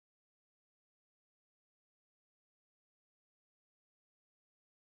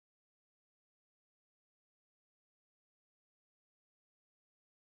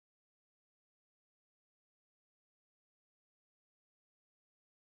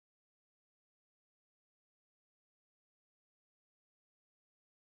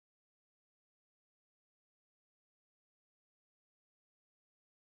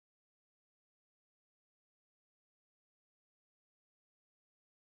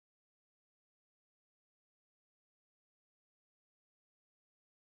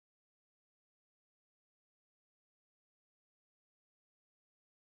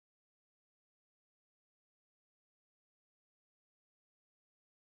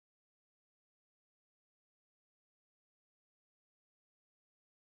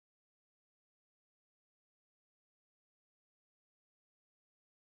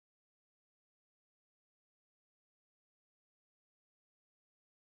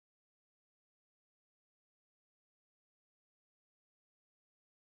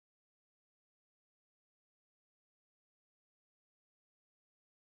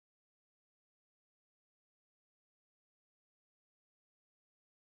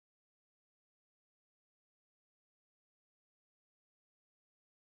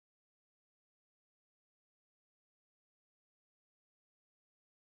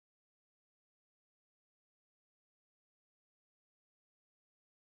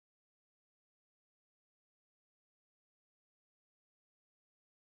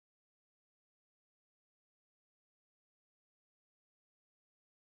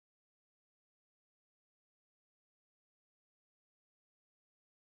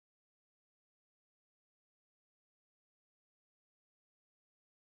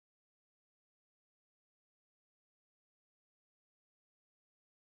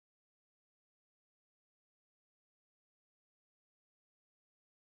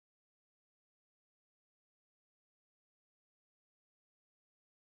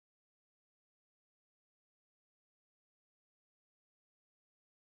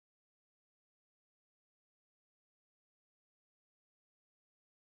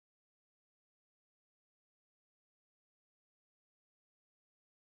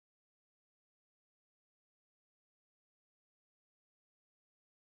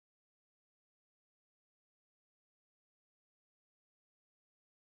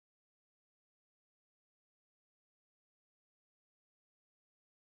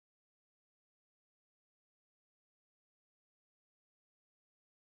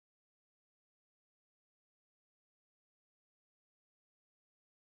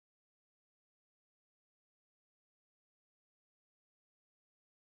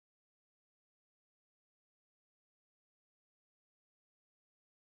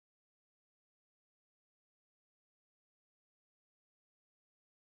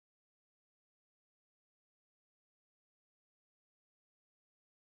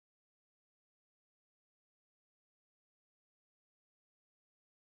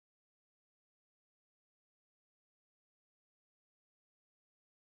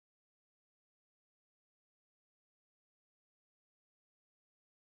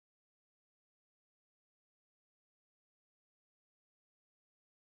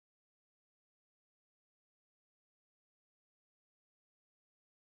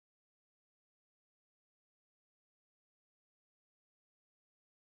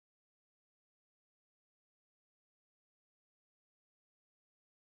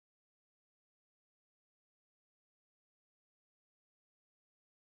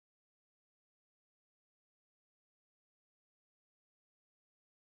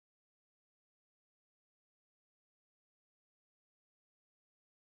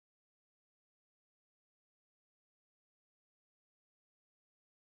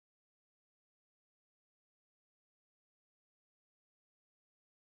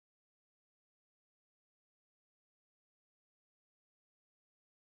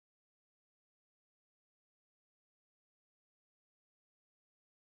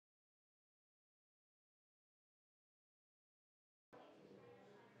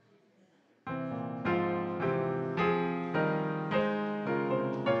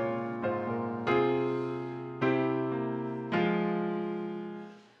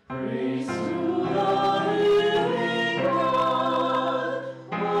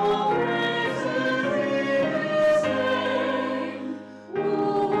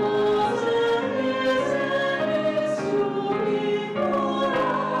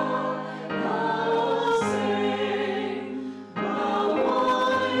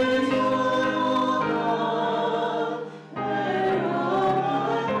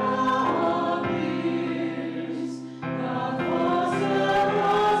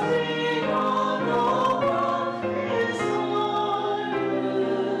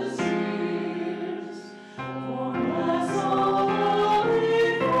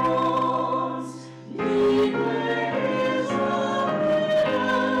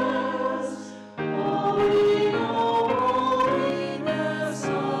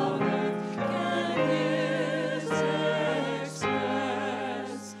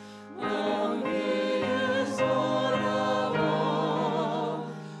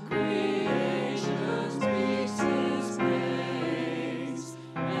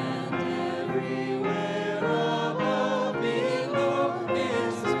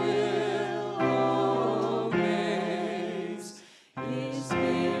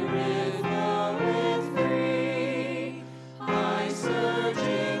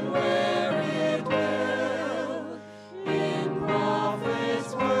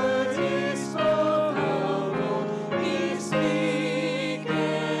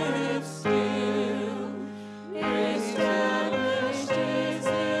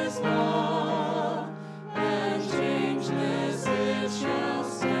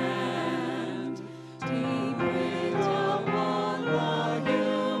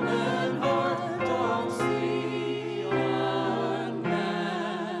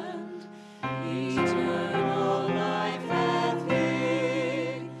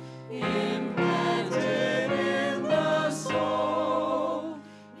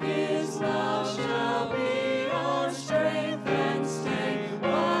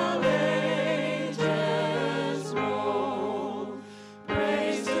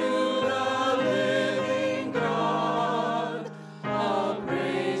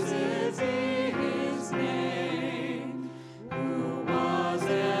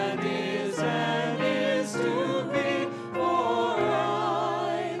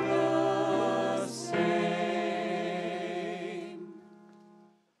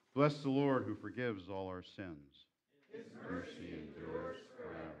Bless the Lord who forgives all our sins. His mercy endures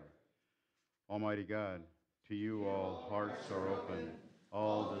forever. Almighty God, to you all hearts are open,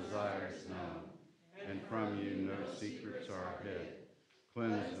 all desires known, and from you no secrets are hid.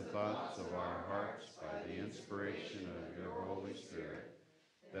 Cleanse the thoughts of our hearts by the inspiration of your Holy Spirit,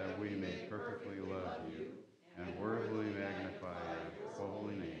 that we may perfectly love you and worthily magnify your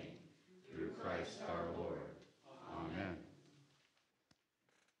holy name, through Christ our Lord. Amen.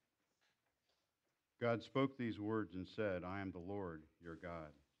 God spoke these words and said, I am the Lord, your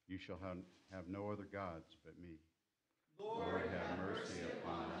God. You shall have no other gods but me. Lord, have mercy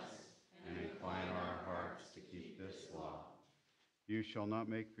upon us, and incline our hearts to keep this law. You shall not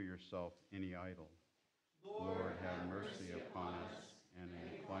make for yourself any idol. Lord, have mercy upon us, and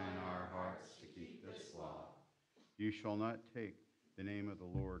incline our hearts to keep this law. You shall not take the name of the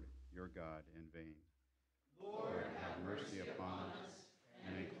Lord, your God, in vain. Lord, have mercy upon us,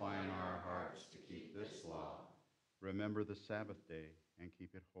 and incline our hearts to keep this law. Remember the Sabbath day and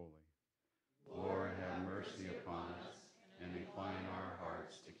keep it holy. Lord, have mercy upon us, and incline our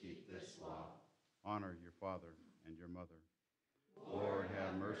hearts to keep this law. Honor your father and your mother. Lord,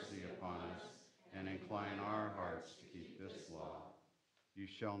 have mercy upon us, and incline our hearts to keep this law. You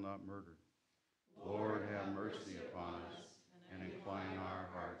shall not murder. Lord, have mercy upon us, and incline our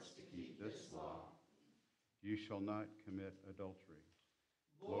hearts to keep this law. You shall not commit adultery.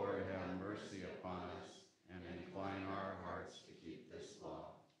 Lord, have mercy upon us, and incline our hearts to keep this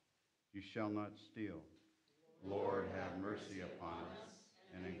law. You shall not steal. Lord, have mercy upon us,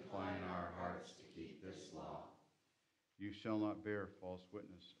 and incline our hearts to keep this law. You shall not bear false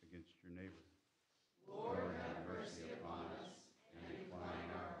witness against your neighbor. Lord, have mercy upon us, and incline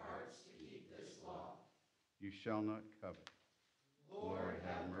our hearts to keep this law. You shall not covet. Lord,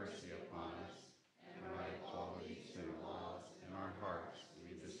 have mercy upon us, and write all these sin laws in our hearts,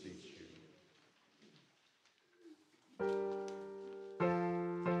 we beseech you.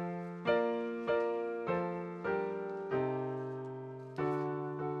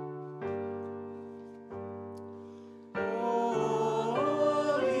 Holy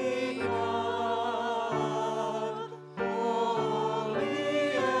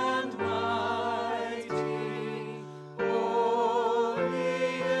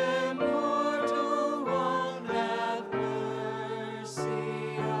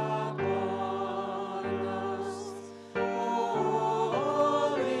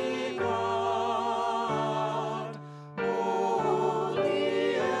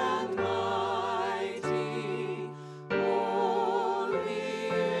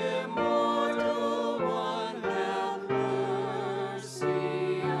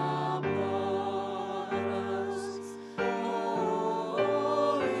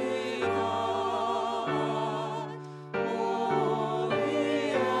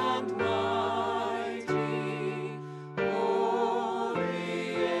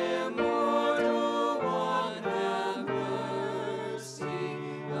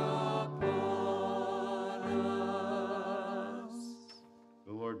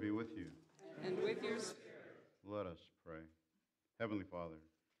be with you. And with your spirit. Let us pray. Heavenly Father,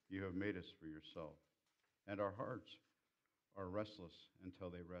 you have made us for yourself, and our hearts are restless until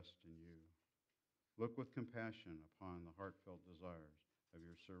they rest in you. Look with compassion upon the heartfelt desires of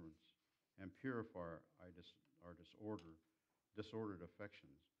your servants, and purify our disordered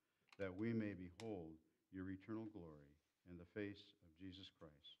affections, that we may behold your eternal glory in the face of Jesus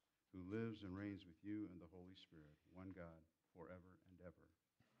Christ, who lives and reigns with you in the Holy Spirit, one God, forever and ever.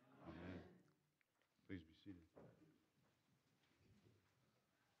 Amen. Please be seated.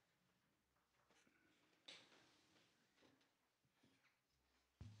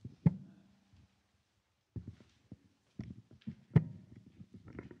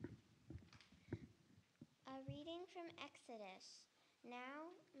 A reading from Exodus.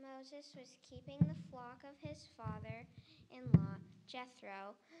 Now Moses was keeping the flock of his father-in-law,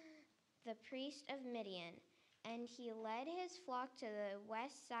 Jethro, the priest of Midian, and he led his flock to the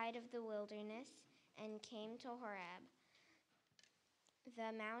west side of the wilderness and came to Horeb,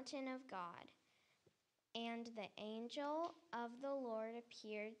 the mountain of God. And the angel of the Lord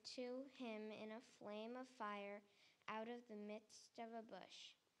appeared to him in a flame of fire out of the midst of a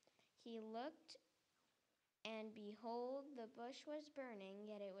bush. He looked, and behold, the bush was burning,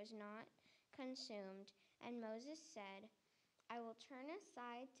 yet it was not consumed. And Moses said, I will turn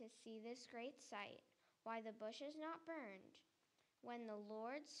aside to see this great sight, why the bush is not burned. When the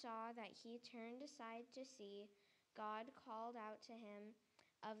Lord saw that he turned aside to see, God called out to him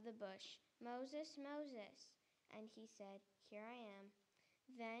of the bush, Moses, Moses. And he said, Here I am.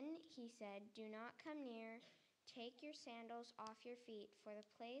 Then he said, Do not come near. Take your sandals off your feet, for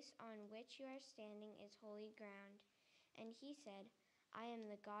the place on which you are standing is holy ground. And he said, I am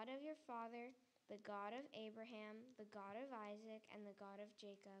the God of your father, the God of Abraham, the God of Isaac, and the God of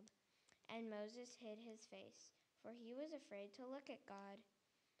Jacob. And Moses hid his face, for he was afraid to look at God.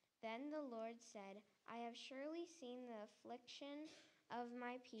 Then the Lord said, I have surely seen the affliction of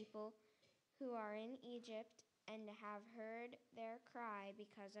my people who are in Egypt, and have heard their cry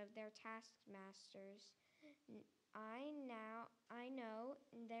because of their taskmasters. I know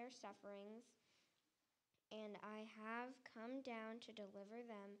their sufferings, and I have come down to deliver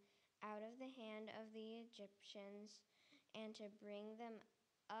them out of the hand of the Egyptians, and to bring them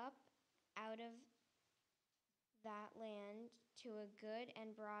up out of that land to a good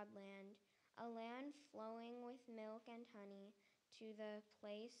and broad land, a land flowing with milk and honey, to the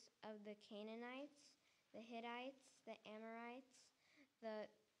place of the Canaanites, the Hittites, the Amorites, the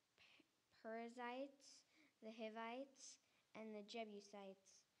Perizzites, the Hivites, and the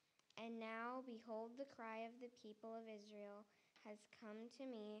Jebusites. And now, behold, the cry of the people of Israel has come to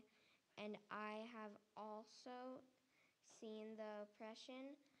me, and I have also seen the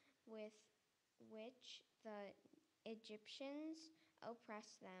oppression with which the Egyptians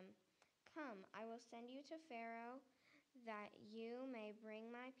oppress them. Come, I will send you to Pharaoh, that you may bring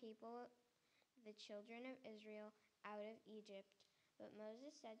my people, the children of Israel, out of Egypt. But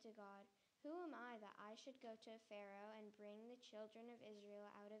Moses said to God, Who am I that I should go to Pharaoh and bring the children of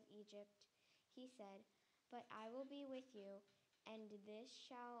Israel out of Egypt? He said, But I will be with you, and this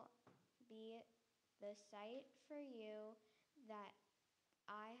shall be the sight for you that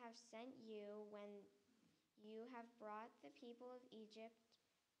I have sent you when you have brought the people out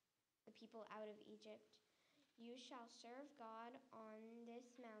of Egypt. You shall serve God on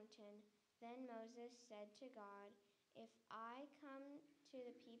this mountain. Then Moses said to God, If I come to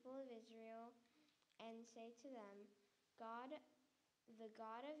the people of Israel and say to them, God, the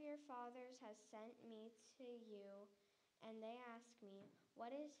God of your fathers has sent me to you, and they ask me,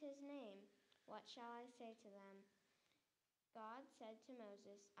 What is his name? What shall I say to them? God said to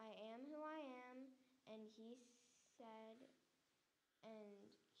Moses, I am who I am, and he said,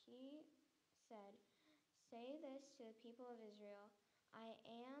 Say this to the people of Israel, I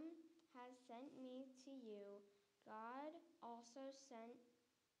am has sent me to you. God also said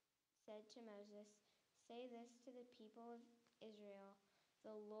to Moses, Say this to the people of Israel,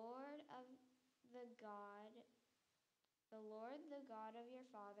 the Lord, the God of your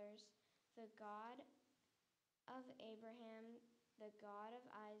fathers, the God of Abraham, the God of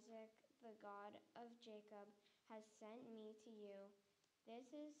Isaac, the God of Jacob, has sent me to you.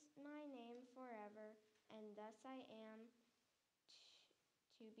 This is my name forever, and thus I am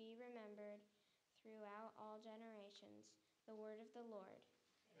to be remembered throughout all generations. The word of the Lord.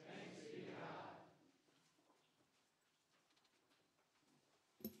 Thanks be to God.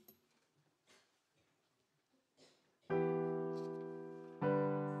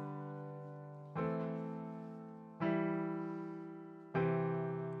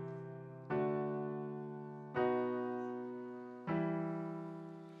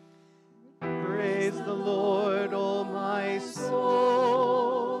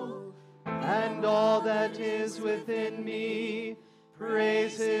 within me.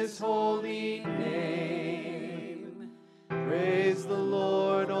 Praise his holy name. Praise the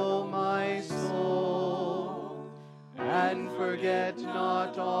Lord, O my soul, and forget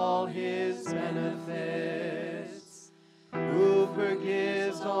not all his benefits, who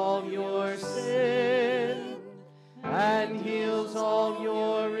forgives all your sin and heals all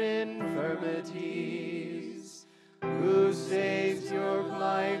your infirmities, who saves your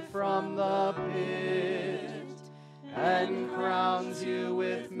life from the pit and crowns you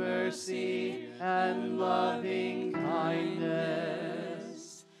with mercy and loving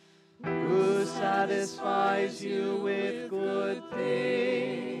kindness, who satisfies you with good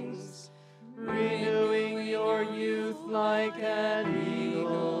things, renewing your youth like an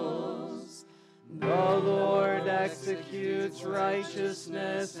eagle's. The Lord executes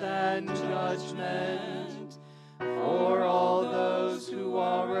righteousness and judgment for all those who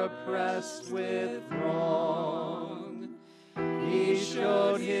are oppressed with wrong. He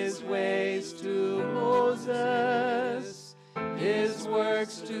showed his ways to Moses, his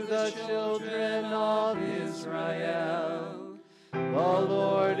works to the children of Israel. The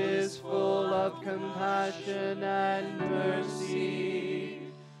Lord is full of compassion and mercy,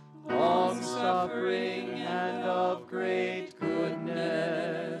 long-suffering and of great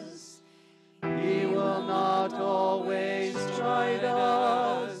goodness. He will not always chide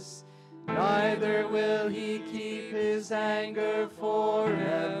us, neither will he keep his anger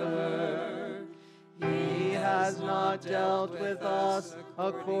forever. He has not dealt with us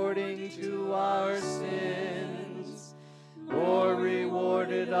according to our sins, nor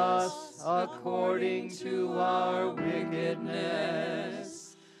rewarded us according to our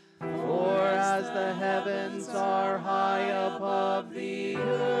wickedness. For as the heavens are high above the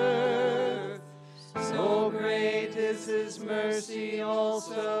earth, so great is his mercy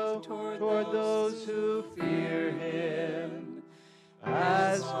also toward those who fear him.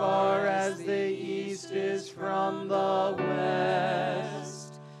 As far as the east is from the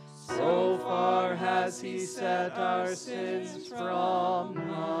west, so far has he set our sins from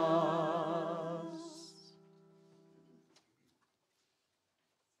us.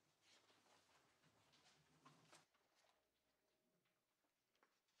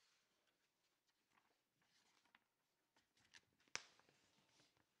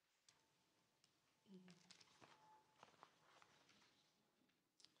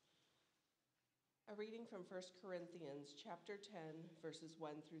 A reading from 1 Corinthians chapter 10, verses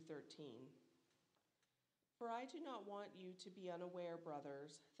 1 through 13. For I do not want you to be unaware,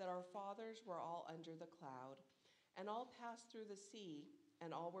 brothers, that our fathers were all under the cloud, and all passed through the sea,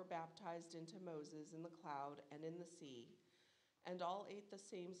 and all were baptized into Moses in the cloud and in the sea, and all ate the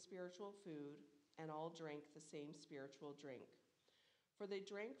same spiritual food, and all drank the same spiritual drink. For they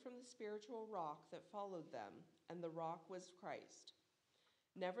drank from the spiritual rock that followed them, and the rock was Christ.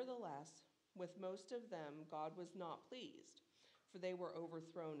 Nevertheless, with most of them God was not pleased, for they were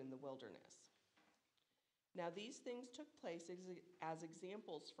overthrown in the wilderness. Now these things took place as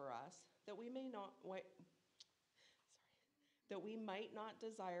examples for us, that we might not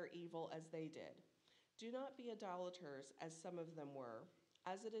desire evil as they did. Do not be idolaters, as some of them were.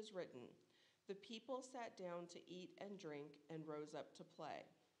 As it is written, the people sat down to eat and drink and rose up to play.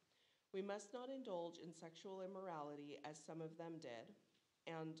 We must not indulge in sexual immorality, as some of them did,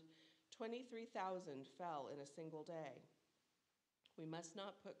 and 23,000 fell in a single day. We must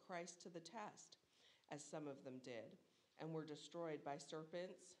not put Christ to the test, as some of them did, and were destroyed by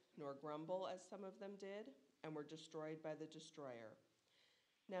serpents, nor grumble, as some of them did, and were destroyed by the destroyer.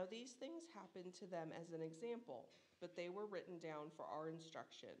 Now these things happened to them as an example, but they were written down for our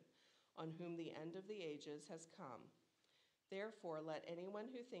instruction, on whom the end of the ages has come. Therefore, let anyone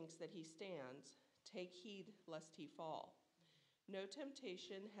who thinks that he stands take heed lest he fall. No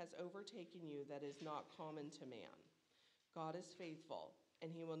temptation has overtaken you that is not common to man. God is faithful, and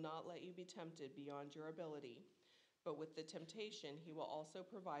he will not let you be tempted beyond your ability, but with the temptation he will also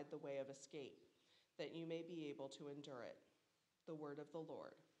provide the way of escape, that you may be able to endure it. The word of the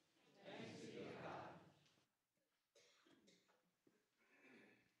Lord. Thanks be to God.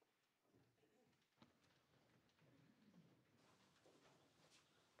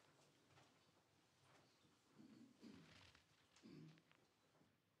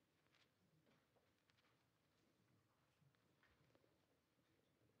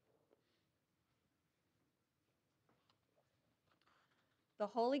 The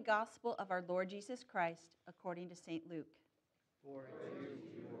Holy Gospel of our Lord Jesus Christ according to St. Luke. Glory to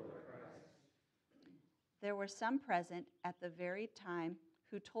you, Lord Christ. There were some present at the very time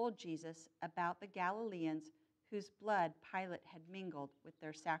who told Jesus about the Galileans whose blood Pilate had mingled with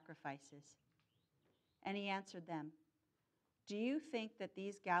their sacrifices. And he answered them, "Do you think that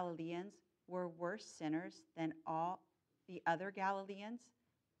these Galileans were worse sinners than all the other Galileans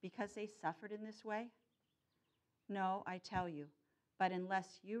because they suffered in this way? No, I tell you, but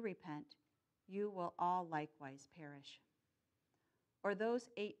unless you repent, you will all likewise perish. Or those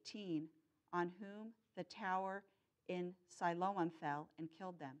 18 on whom the tower in Siloam fell and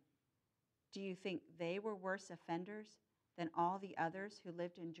killed them, do you think they were worse offenders than all the others who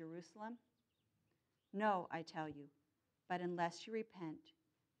lived in Jerusalem? No, I tell you, but unless you repent,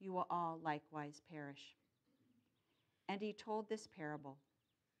 you will all likewise perish." And he told this parable.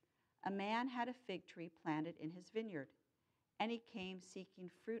 A man had a fig tree planted in his vineyard, and he came seeking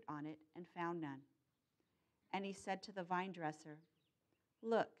fruit on it and found none. And he said to the vine dresser,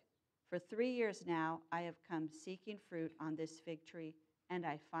 "Look, for 3 years now I have come seeking fruit on this fig tree, and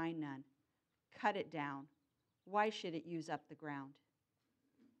I find none. Cut it down. Why should it use up the ground?"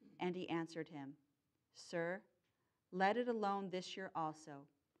 And he answered him, "Sir, let it alone this year also,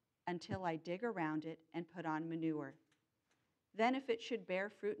 until I dig around it and put on manure. Then if it should bear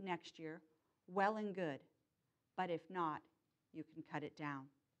fruit next year, well and good. But if not, you can cut it down."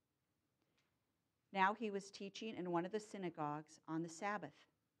 Now he was teaching in one of the synagogues on the Sabbath.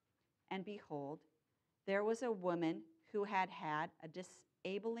 And behold, there was a woman who had had a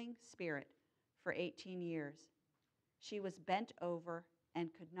disabling spirit for 18 years. She was bent over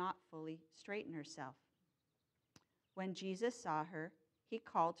and could not fully straighten herself. When Jesus saw her, he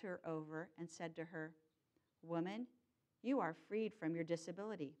called her over and said to her, "Woman, you are freed from your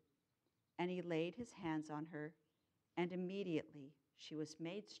disability." And he laid his hands on her, and immediately she was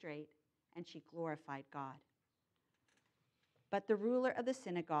made straight, and she glorified God. But the ruler of the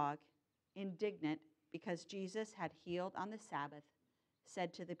synagogue, indignant because Jesus had healed on the Sabbath,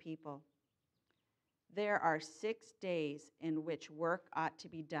 said to the people, "There are 6 days in which work ought to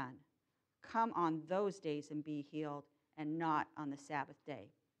be done. Come on those days and be healed, and not on the Sabbath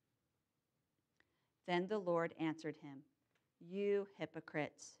day." Then the Lord answered him, "You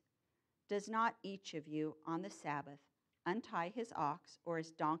hypocrites! Does not each of you on the Sabbath untie his ox or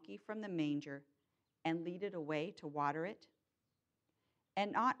his donkey from the manger and lead it away to water it?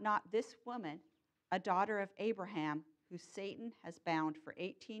 And ought not this woman, a daughter of Abraham, who Satan has bound for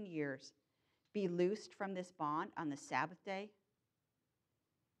 18 years, be loosed from this bond on the Sabbath day?"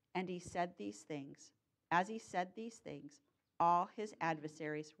 And he said these things. As he said these things, all his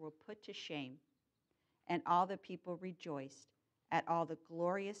adversaries were put to shame, and all the people rejoiced at all the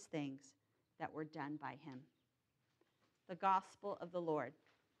glorious things that were done by him. The Gospel of the Lord.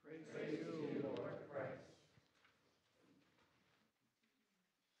 Praise to you, Lord Christ.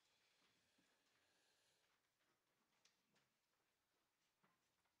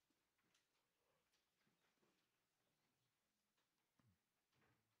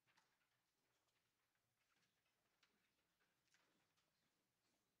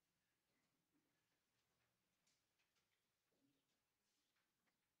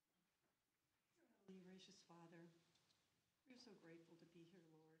 Holy, gracious Father, we're so grateful to be here,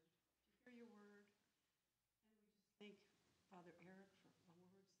 Lord, to hear your word. And we just thank Father Eric for the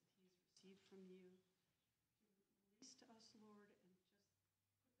words that he's received from you to release to us, Lord, and just put them in our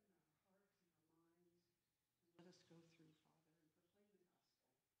hearts and our minds and let us go through, Father, and proclaim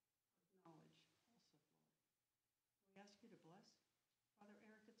the gospel with knowledge also, Lord. We ask you to bless Father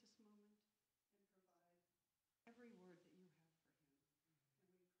Eric at this moment and provide every word that you have for him.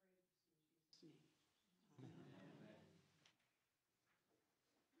 And we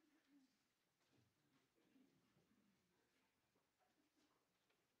pray this in Jesus' name.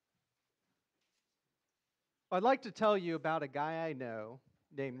 I'd like to tell you about a guy I know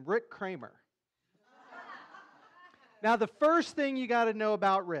named Rick Kramer. Now, the first thing you got to know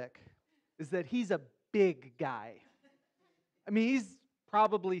about Rick is that he's a big guy. I mean, he's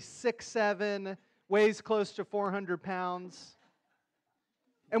probably 6'7", weighs close to 400 pounds.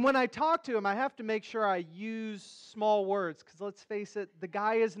 And when I talk to him, I have to make sure I use small words, because let's face it, the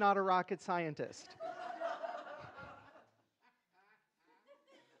guy is not a rocket scientist.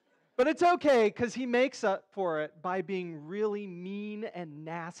 But it's okay, because he makes up for it by being really mean and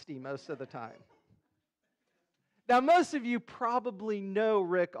nasty most of the time. Now, most of you probably know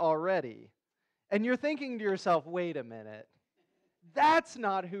Rick already, and you're thinking to yourself, wait a minute, that's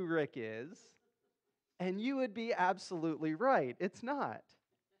not who Rick is. And you would be absolutely right, it's not.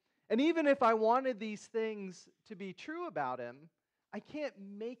 And even if I wanted these things to be true about him, I can't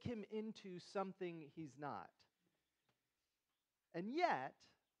make him into something he's not. And yet,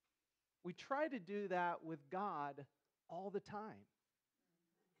 we try to do that with God all the time.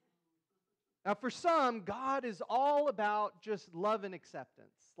 Now, for some, God is all about just love and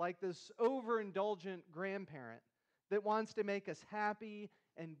acceptance, like this overindulgent grandparent that wants to make us happy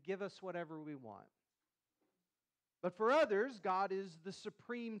and give us whatever we want. But for others, God is the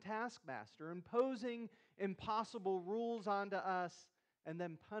supreme taskmaster, imposing impossible rules onto us and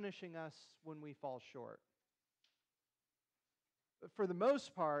then punishing us when we fall short. But for the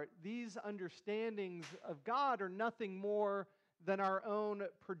most part, these understandings of God are nothing more than our own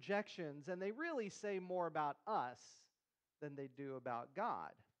projections, and they really say more about us than they do about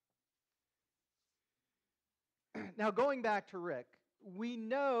God. Now, going back to Rick, we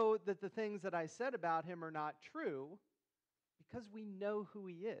know that the things that I said about him are not true because we know who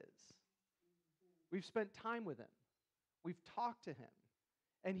he is. We've spent time with him. We've talked to him.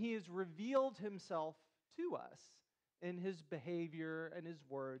 And he has revealed himself to us in his behavior and his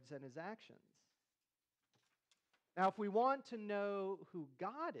words and his actions. Now, if we want to know who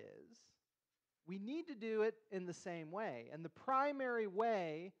God is, we need to do it in the same way. And the primary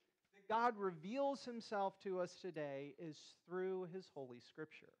way that God reveals himself to us today is through his Holy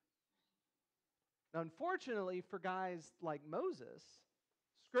Scripture. Now, unfortunately, for guys like Moses,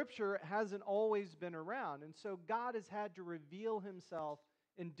 Scripture hasn't always been around. And so God has had to reveal himself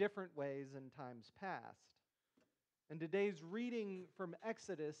in different ways in times past. And today's reading from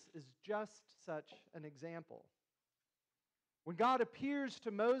Exodus is just such an example. When God appears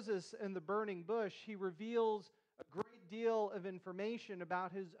to Moses in the burning bush, he reveals a great deal of information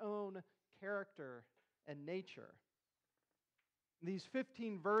about his own character and nature. These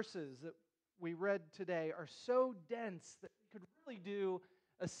 15 verses that we read today are so dense that we could really do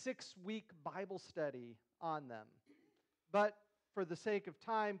a 6-week Bible study on them. But for the sake of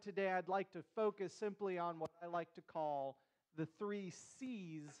time today, I'd like to focus simply on what I like to call the 3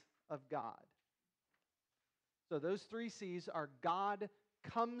 C's of God. So those 3 C's are God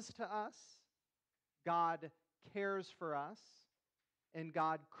comes to us, God cares for us, and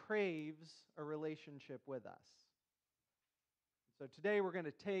God craves a relationship with us. So today we're going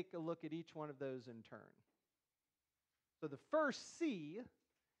to take a look at each one of those in turn. So the first C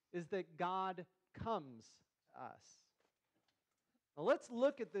is that God comes to us. Now let's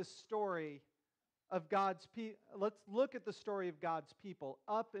look at this story of let's look at the story of God's people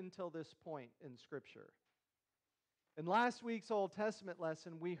up until this point in Scripture. In last week's Old Testament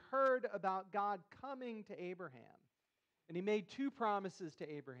lesson, we heard about God coming to Abraham. And he made 2 promises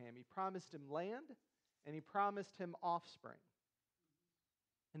to Abraham. He promised him land, and he promised him offspring.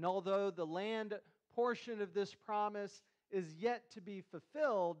 And although the land portion of this promise is yet to be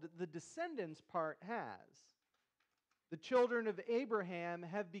fulfilled, the descendants part has. The children of Abraham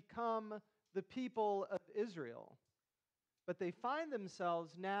have become the people of Israel. But they find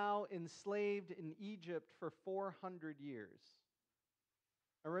themselves now enslaved in Egypt for 400 years.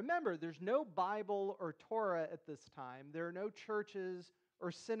 Now remember, there's no Bible or Torah at this time. There are no churches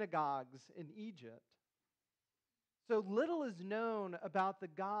or synagogues in Egypt. So little is known about the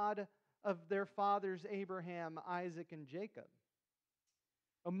God of their fathers Abraham, Isaac, and Jacob.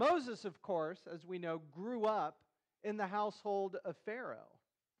 Well, Moses, of course, as we know, grew up in the household of Pharaoh.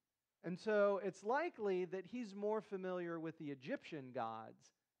 And so it's likely that he's more familiar with the Egyptian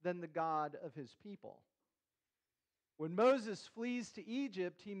gods than the God of his people. When Moses flees to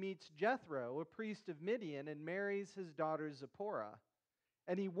Egypt, he meets Jethro, a priest of Midian, and marries his daughter Zipporah.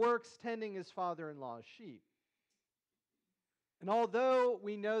 And he works tending his father-in-law's sheep. And although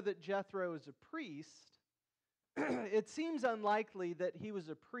we know that Jethro is a priest, it seems unlikely that he was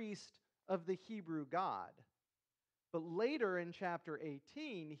a priest of the Hebrew God. But later in chapter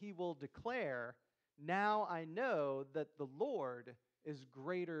 18, he will declare, "Now I know that the Lord is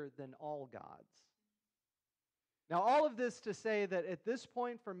greater than all gods." Now, all of this to say that at this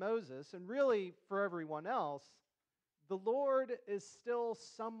point for Moses, and really for everyone else, the Lord is still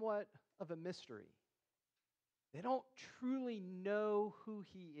somewhat of a mystery. They don't truly know who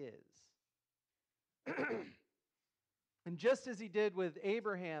he is. And just as he did with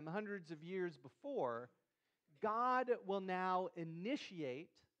Abraham hundreds of years before, God will now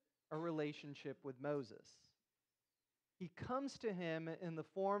initiate a relationship with Moses. He comes to him in the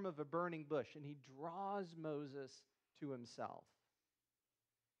form of a burning bush, and he draws Moses to himself.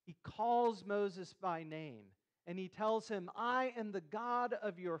 He calls Moses by name, and he tells him, "I am the God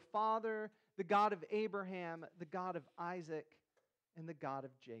of your father, the God of Abraham, the God of Isaac, and the God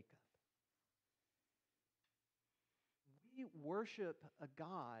of Jacob." We worship a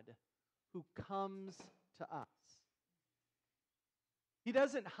God who comes to us. He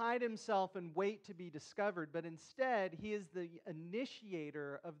doesn't hide himself and wait to be discovered, but instead, he is the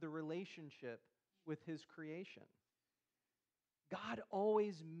initiator of the relationship with his creation. God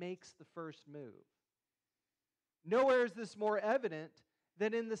always makes the first move. Nowhere is this more evident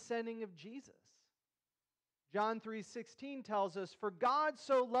than in the sending of Jesus. John 3:16 tells us, "For God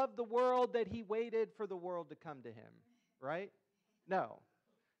so loved the world that he waited for the world to come to him." Right? No.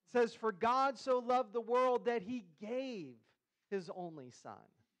 It says, "For God so loved the world that he gave his only Son,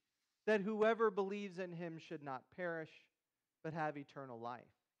 that whoever believes in him should not perish, but have eternal life."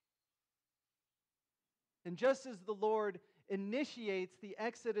 And just as the Lord initiates the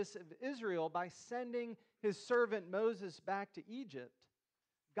exodus of Israel by sending his servant Moses back to Egypt,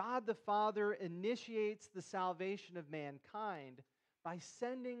 God the Father initiates the salvation of mankind by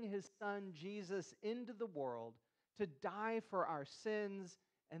sending his Son Jesus into the world to die for our sins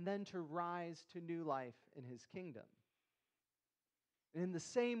and then to rise to new life in his kingdom. And in the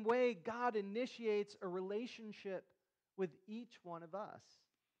same way, God initiates a relationship with each one of us.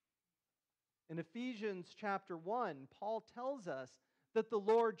 In Ephesians chapter 1, Paul tells us that the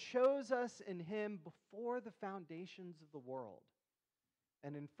Lord chose us in him before the foundations of the world.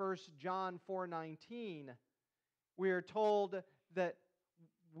 And in 1 John 4:19, we are told that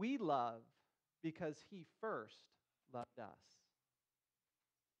we love because he first loved us.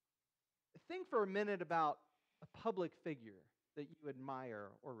 Think for a minute about a public figure that you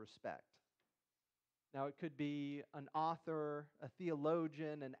admire or respect. Now, it could be an author, a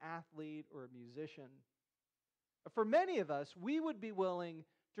theologian, an athlete, or a musician. For many of us, we would be willing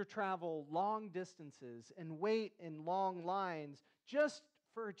to travel long distances and wait in long lines just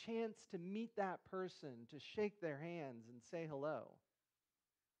for a chance to meet that person, to shake their hands and say hello.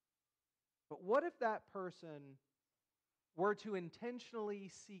 But what if that person were to intentionally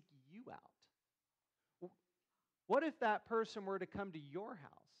seek you out? What if that person were to come to your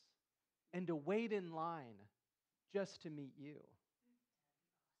house and to wait in line just to meet you?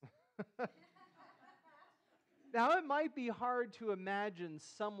 Now, it might be hard to imagine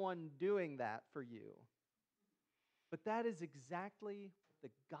someone doing that for you, but that is exactly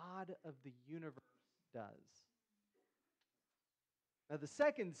what the God of the universe does. Now, the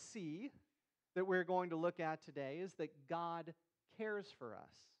second C that we're going to look at today is that God cares for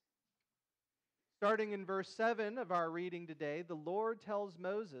us. Starting in verse 7 of our reading today, the Lord tells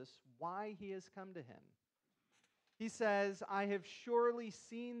Moses why he has come to him. He says, "I have surely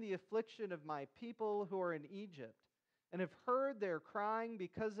seen the affliction of my people who are in Egypt, and have heard their crying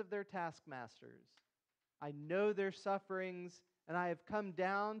because of their taskmasters. I know their sufferings, and I have come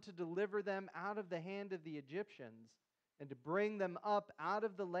down to deliver them out of the hand of the Egyptians, and to bring them up out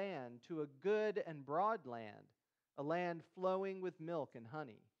of the land to a good and broad land, a land flowing with milk and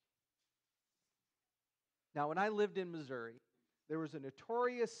honey." Now, when I lived in Missouri, there was a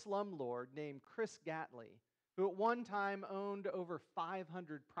notorious slumlord named Chris Gatley, who at one time owned over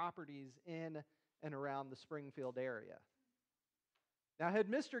 500 properties in and around the Springfield area. Now, had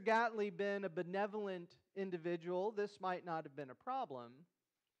Mr. Gatley been a benevolent individual, this might not have been a problem,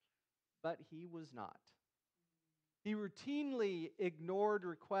 but he was not. He routinely ignored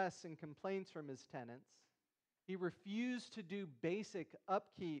requests and complaints from his tenants. He refused to do basic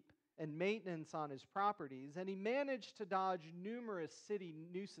upkeep and maintenance on his properties, and he managed to dodge numerous city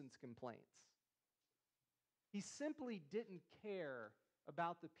nuisance complaints. He simply didn't care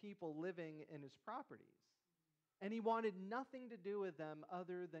about the people living in his properties, and he wanted nothing to do with them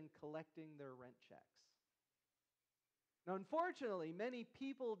other than collecting their rent checks. Now, unfortunately, many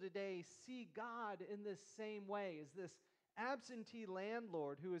people today see God in this same way, as this absentee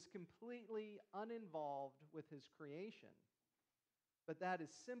landlord who is completely uninvolved with his creation. But that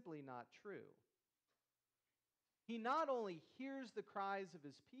is simply not true. He not only hears the cries of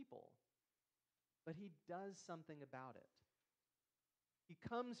his people, but he does something about it. He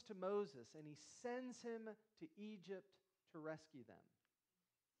comes to Moses and he sends him to Egypt to rescue them.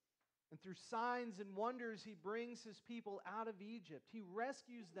 And through signs and wonders, he brings his people out of Egypt. He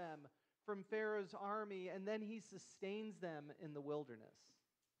rescues them from Pharaoh's army, and then he sustains them in the wilderness.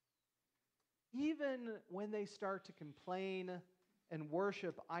 Even when they start to complain and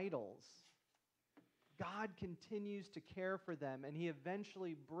worship idols, God continues to care for them, and he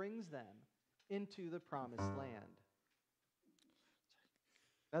eventually brings them into the promised land.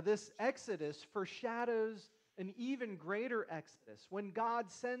 Now, this exodus foreshadows an even greater exodus when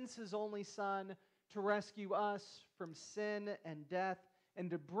God sends his only Son to rescue us from sin and death and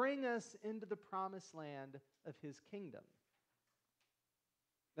to bring us into the promised land of his kingdom.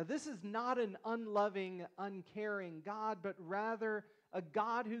 Now, this is not an unloving, uncaring God, but rather a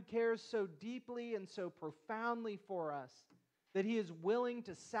God who cares so deeply and so profoundly for us that he is willing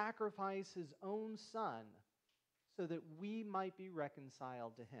to sacrifice his own Son so that we might be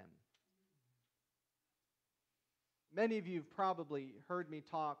reconciled to him. Many of you have probably heard me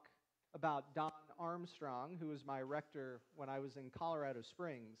talk about Don Armstrong, who was my rector when I was in Colorado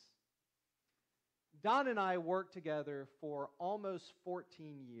Springs. Don and I worked together for almost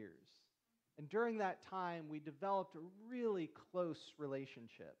 14 years. And during that time, we developed a really close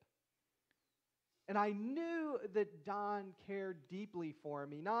relationship. And I knew that Don cared deeply for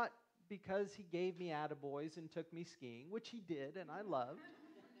me, not because he gave me attaboys and took me skiing, which he did and I loved.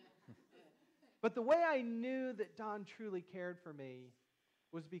 But the way I knew that Don truly cared for me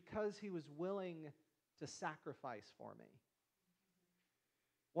was because he was willing to sacrifice for me.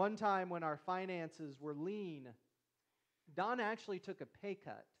 One time when our finances were lean, Don actually took a pay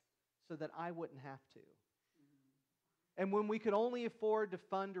cut so that I wouldn't have to. And when we could only afford to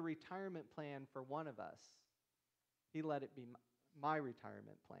fund a retirement plan for one of us, he let it be my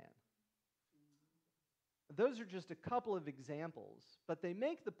retirement plan. Those are just a couple of examples, but they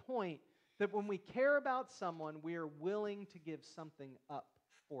make the point that when we care about someone, we are willing to give something up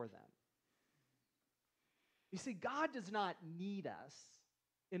for them. You see, God does not need us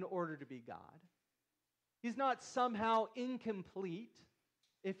in order to be God. He's not somehow incomplete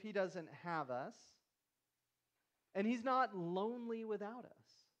if he doesn't have us. And he's not lonely without us.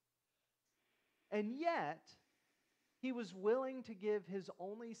 And yet, he was willing to give his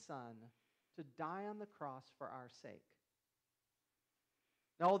only son to die on the cross for our sake.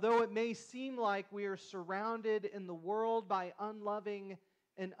 Now, although it may seem like we are surrounded in the world by unloving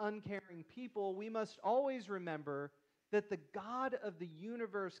and uncaring people, we must always remember that the God of the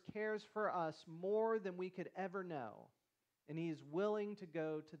universe cares for us more than we could ever know, and he is willing to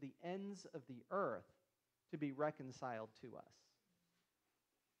go to the ends of the earth to be reconciled to us.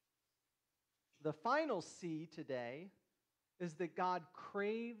 The final C today is that God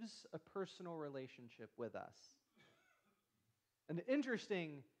craves a personal relationship with us. An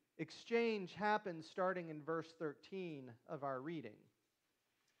interesting exchange happens starting in verse 13 of our reading.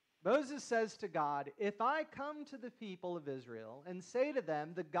 Moses says to God, "If I come to the people of Israel and say to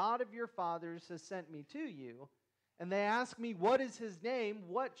them, 'The God of your fathers has sent me to you,' and they ask me, 'What is his name?'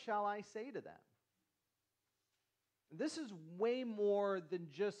 what shall I say to them?" This is way more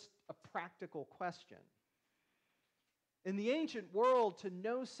than just a practical question. In the ancient world, to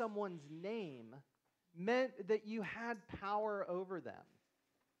know someone's name meant that you had power over them.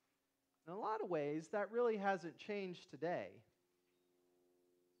 In a lot of ways, that really hasn't changed today.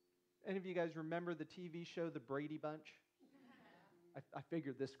 Any of you guys remember the TV show The Brady Bunch? I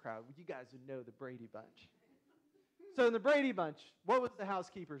figured this crowd, you guys would know The Brady Bunch. So in The Brady Bunch, what was the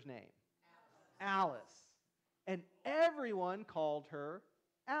housekeeper's name? Alice. And everyone called her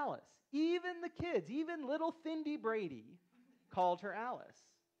Alice. Even the kids, even little Cindy Brady called her Alice.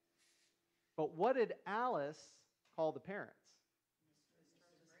 But what did Alice call the parents?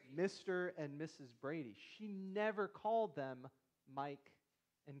 Mr. and Mrs. Brady. She never called them Mike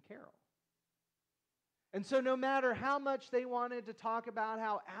and Carol. And so no matter how much they wanted to talk about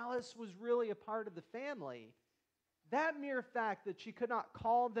how Alice was really a part of the family, that mere fact that she could not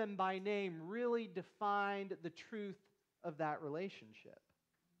call them by name really defined the truth of that relationship.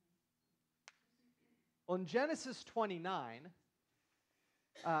 Well, in Genesis 29,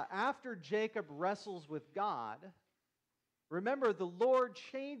 after Jacob wrestles with God, remember the Lord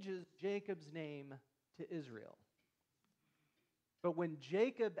changes Jacob's name to Israel. But when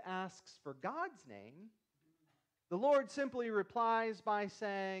Jacob asks for God's name, the Lord simply replies by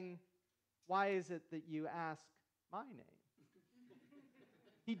saying, "Why is it that you ask my name?"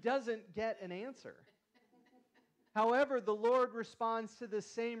 He doesn't get an answer. However, the Lord responds to the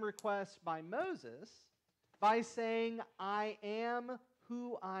same request by Moses by saying, "I am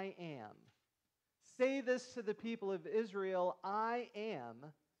who I am. Say this to the people of Israel, I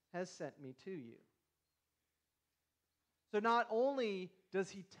am has sent me to you." So not only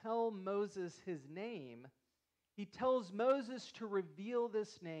does he tell Moses his name, he tells Moses to reveal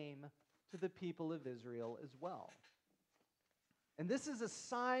this name to the people of Israel as well. And this is a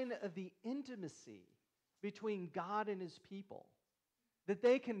sign of the intimacy between God and his people, that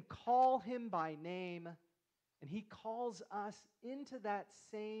they can call him by name, and he calls us into that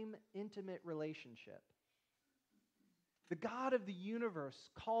same intimate relationship. The God of the universe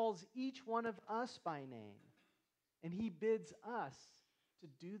calls each one of us by name, and he bids us to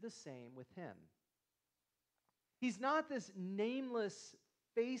do the same with him. He's not this nameless,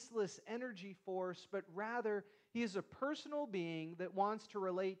 faceless energy force, but rather he is a personal being that wants to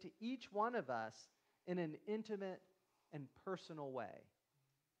relate to each one of us in an intimate and personal way.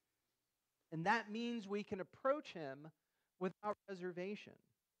 And that means we can approach him without reservation.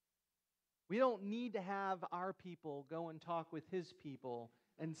 We don't need to have our people go and talk with his people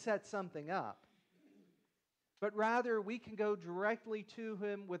and set something up. but rather we can go directly to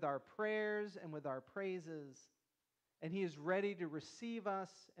him with our prayers and with our praises, and he is ready to receive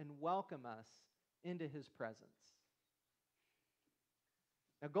us and welcome us into his presence.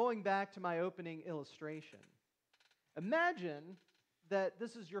 Now, going back to my opening illustration, imagine that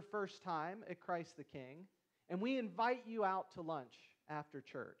this is your first time at Christ the King, and we invite you out to lunch after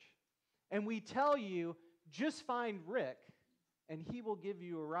church. And we tell you, just find Rick, and he will give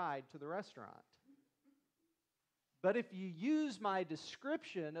you a ride to the restaurant. But if you use my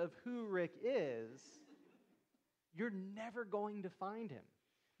description of who Rick is, you're never going to find him,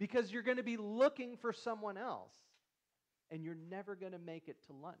 because you're going to be looking for someone else, and you're never going to make it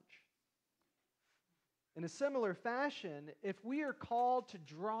to lunch. In a similar fashion, if we are called to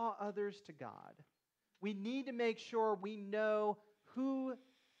draw others to God, we need to make sure we know who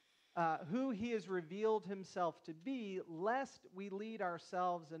he has revealed himself to be, lest we lead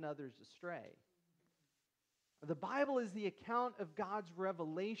ourselves and others astray. The Bible is the account of God's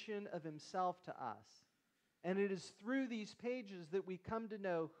revelation of himself to us, and it is through these pages that we come to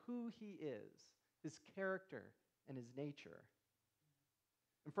know who he is, his character, and his nature.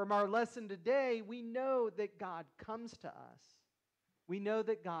 And from our lesson today, we know that God comes to us. We know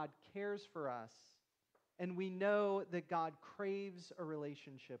that God cares for us. And we know that God craves a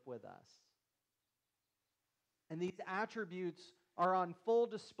relationship with us. And these attributes are on full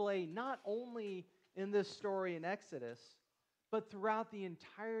display not only in this story in Exodus, but throughout the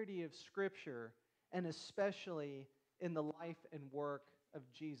entirety of Scripture, and especially in the life and work of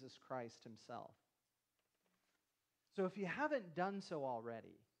Jesus Christ himself. So if you haven't done so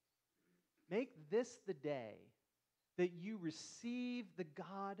already, make this the day that you receive the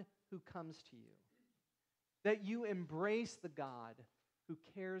God who comes to you, that you embrace the God who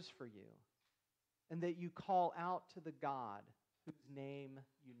cares for you, and that you call out to the God whose name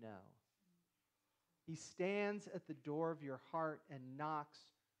you know. He stands at the door of your heart and knocks,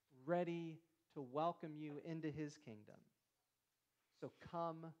 ready to welcome you into his kingdom. So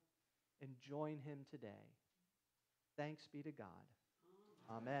come and join him today. Thanks be to God.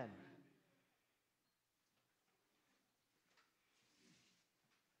 Amen.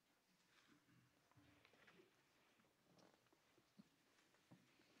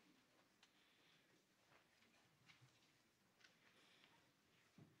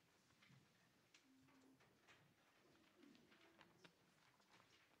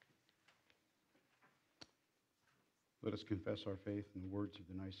 Let us confess our faith in the words of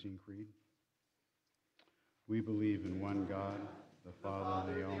the Nicene Creed. We believe in one God, the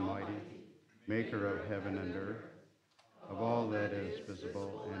Father, the Almighty, maker of heaven and earth, of all that is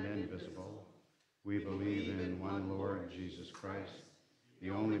visible and invisible. We believe in one Lord Jesus Christ,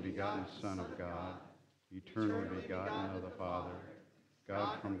 the only begotten Son of God, eternally begotten of the Father,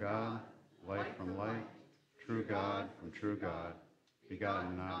 God from God, light from light, true God from true God,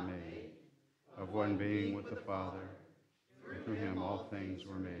 begotten, not made, of one being with the Father. Through him all things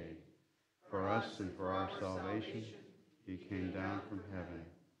were made. For us and for our salvation, he came down from heaven,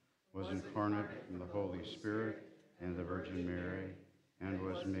 was incarnate from the Holy Spirit and the Virgin Mary, and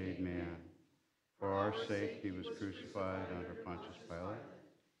was made man. For our sake he was crucified under Pontius Pilate.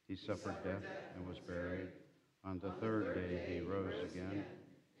 He suffered death and was buried. On the third day he rose again.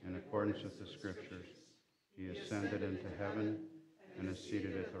 In accordance with the Scriptures, he ascended into heaven and is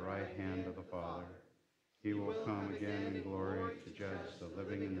seated at the right hand of the Father. He will come again in glory to judge the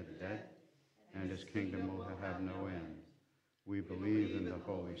living and the dead, and his kingdom will have no end. We believe in the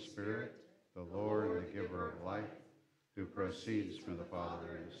Holy Spirit, the Lord, the giver of life, who proceeds from the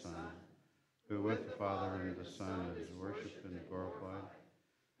Father and the Son, who with the Father and the Son is worshipped and glorified,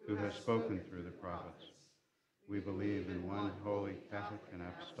 who has spoken through the prophets. We believe in one holy Catholic and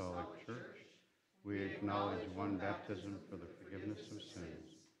apostolic church. We acknowledge one baptism for the forgiveness of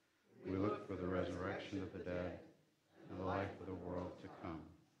sins. We look for the resurrection of the dead and the life of the world to come.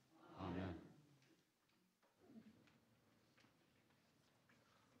 Amen.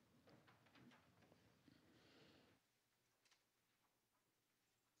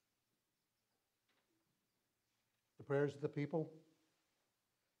 The prayers of the people.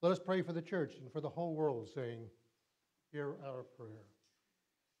 Let us pray for the church and for the whole world, saying, hear our prayer.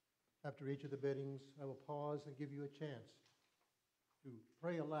 After each of the biddings, I will pause and give you a chance to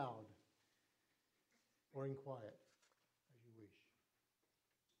pray aloud or in quiet, as you wish.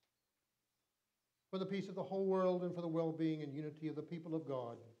 For the peace of the whole world and for the well-being and unity of the people of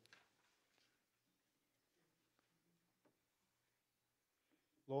God.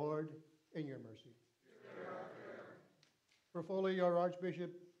 Lord, in your mercy. For Foley, our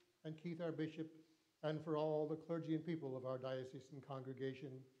Archbishop, and Keith, our Bishop, and for all the clergy and people of our diocesan congregation.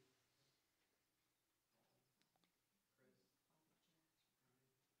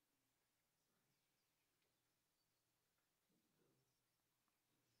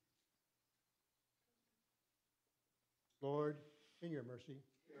 Lord, in your mercy.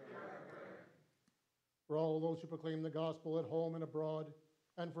 For all those who proclaim the gospel at home and abroad,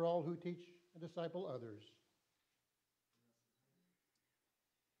 and for all who teach and disciple others.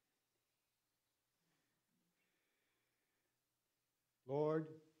 Lord,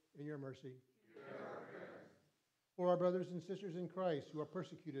 in your mercy. For our brothers and sisters in Christ who are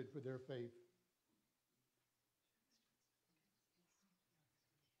persecuted for their faith.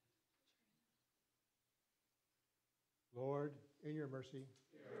 Lord, in your mercy.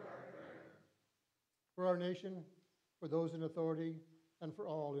 For our nation, for those in authority, and for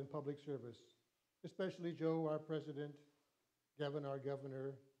all in public service, especially Joe, our president, Gavin, our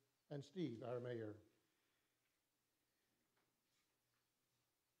governor, and Steve, our mayor.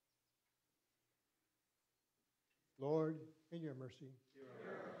 Lord, in your mercy.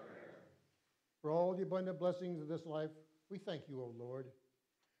 For all the abundant blessings of this life, we thank you, O Lord.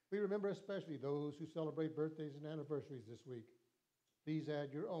 We remember especially those who celebrate birthdays and anniversaries this week. Please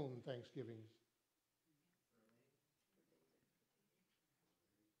add your own thanksgivings.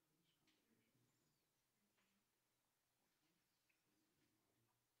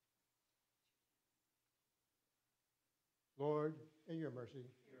 Lord, in your mercy.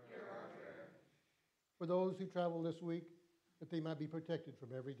 For those who travel this week, that they might be protected from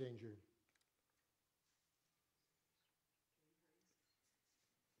every danger.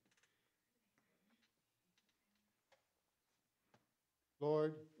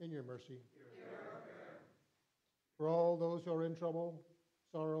 Lord, in your mercy. For all those who are in trouble,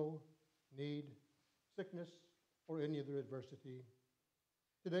 sorrow, need, sickness, or any other adversity,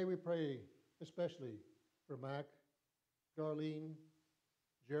 today we pray especially for Mac, Darlene,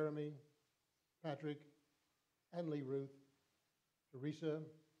 Jeremy, Patrick, Annalie Ruth, Teresa,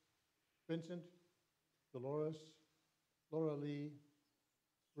 Vincent, Dolores, Laura Lee,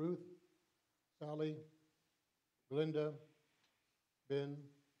 Ruth, Sally, Glinda, Ben,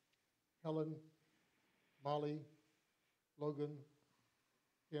 Helen, Molly, Logan,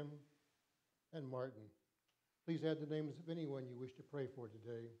 Kim, and Martin. Please add the names of anyone you wish to pray for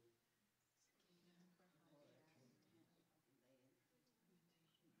today.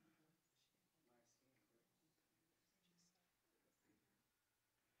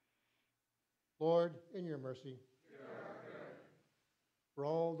 Lord, in your mercy, for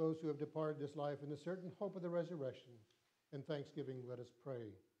all those who have departed this life in the certain hope of the resurrection, in thanksgiving, let us pray.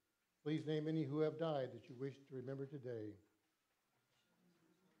 Please name any who have died that you wish to remember today.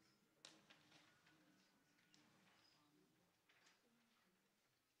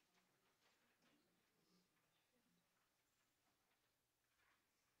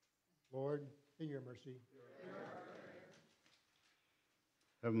 Lord, in your mercy.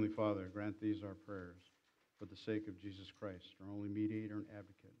 Heavenly Father, grant these our prayers for the sake of Jesus Christ, our only mediator and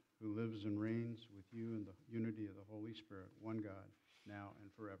advocate, who lives and reigns with you in the unity of the Holy Spirit, one God, now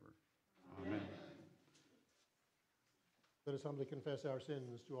and forever. Amen. Let us humbly confess our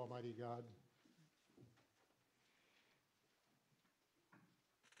sins to Almighty God.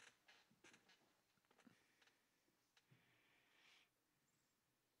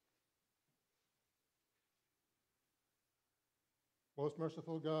 Most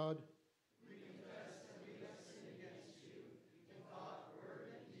merciful God,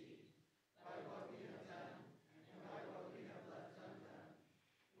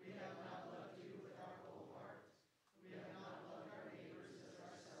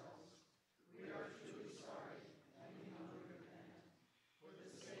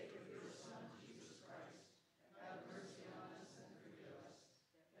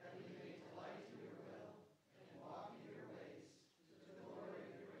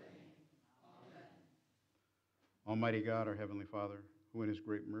 Almighty God, our Heavenly Father, who in his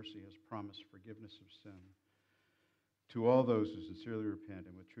great mercy has promised forgiveness of sin to all those who sincerely repent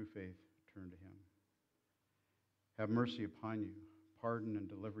and with true faith turn to him. Have mercy upon you, pardon and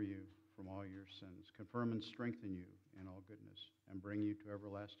deliver you from all your sins, confirm and strengthen you in all goodness, and bring you to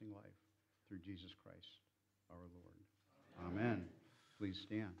everlasting life through Jesus Christ, our Lord. Amen. Please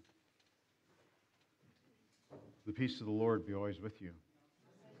stand. The peace of the Lord be always with you.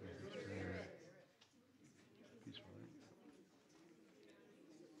 Peaceful.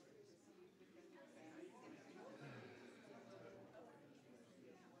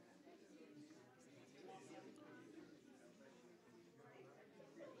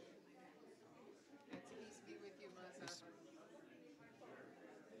 Peace be with you, Mother.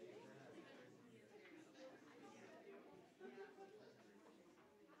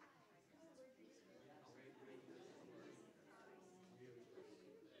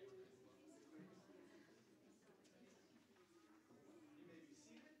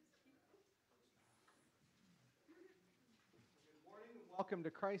 welcome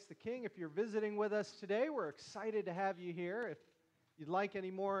to Christ the King. If you're visiting with us today, we're excited to have you here. If you'd like any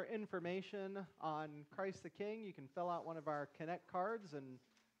more information on Christ the King, you can fill out one of our Connect cards and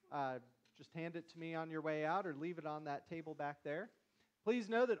just hand it to me on your way out or leave it on that table back there. Please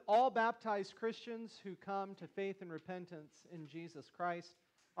know that all baptized Christians who come to faith and repentance in Jesus Christ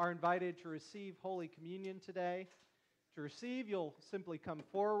are invited to receive Holy Communion today. To receive, you'll simply come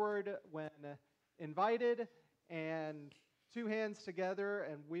forward when invited and two hands together,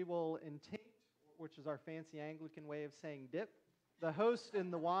 and we will intinct, which is our fancy Anglican way of saying dip, the host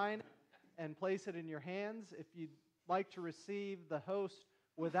in the wine and place it in your hands. If you'd like to receive the host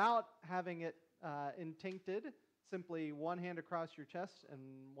without having it intincted, simply one hand across your chest and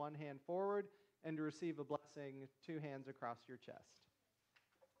one hand forward, and to receive a blessing, two hands across your chest.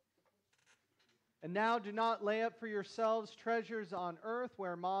 And now do not lay up for yourselves treasures on earth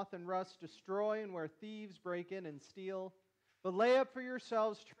where moth and rust destroy and where thieves break in and steal, but lay up for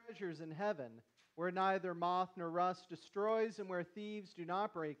yourselves treasures in heaven where neither moth nor rust destroys and where thieves do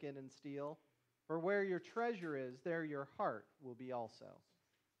not break in and steal. For where your treasure is, there your heart will be also.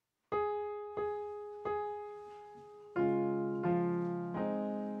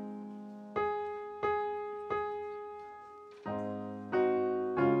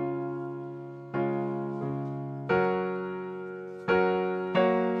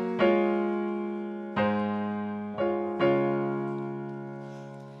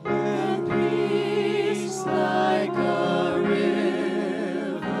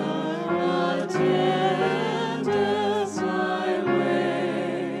 Attend as I wait.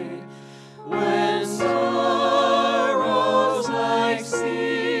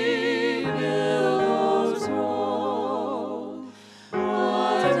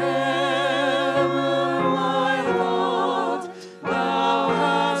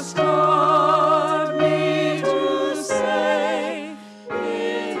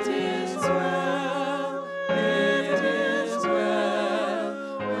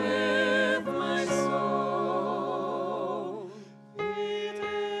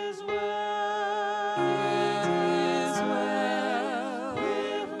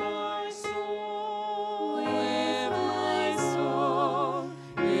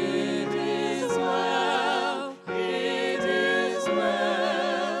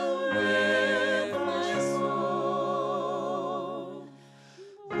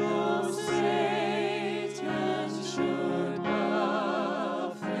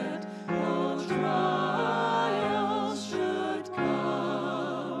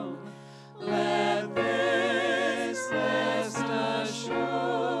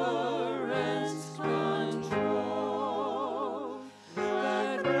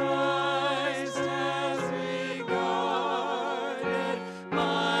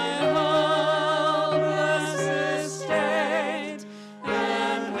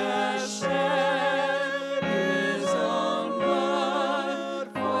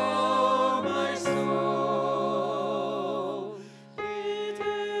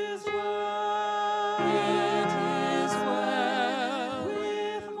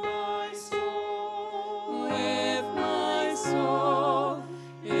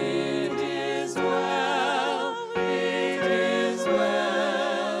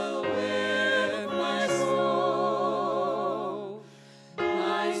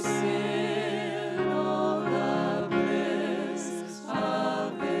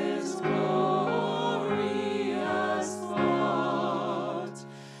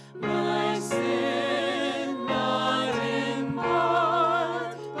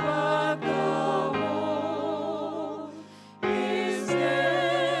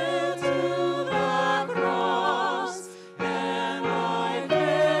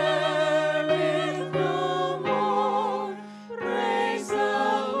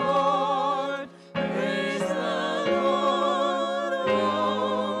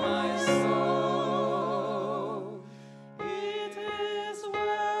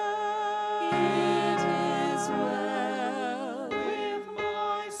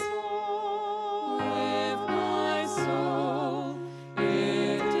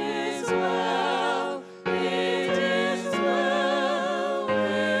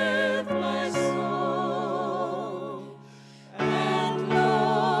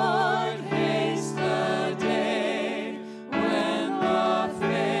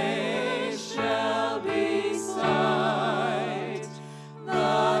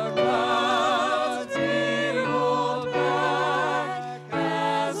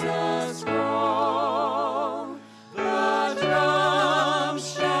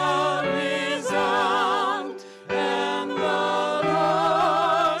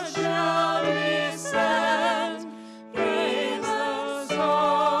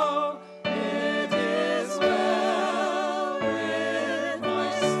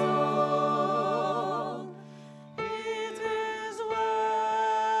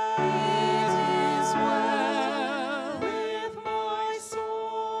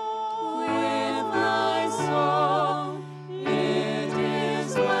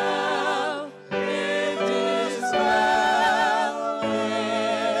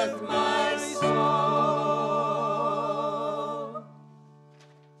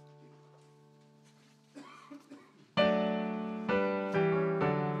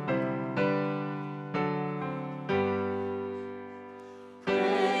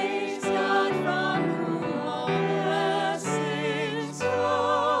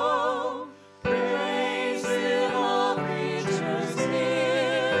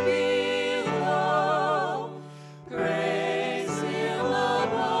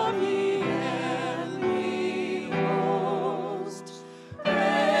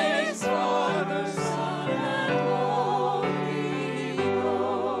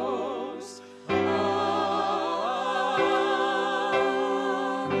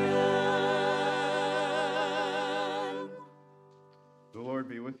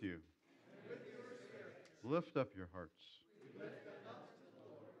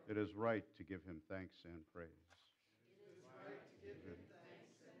 It is right to give him thanks and praise.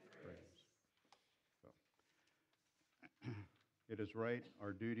 So, it is right,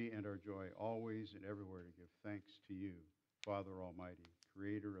 our duty and our joy, always and everywhere to give thanks to you, Father Almighty,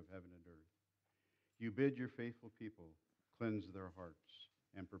 creator of heaven and earth. You bid your faithful people cleanse their hearts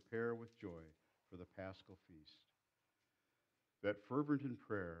and prepare with joy for the Paschal feast, that fervent in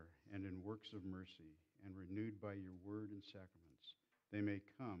prayer and in works of mercy and renewed by your word and sacraments, they may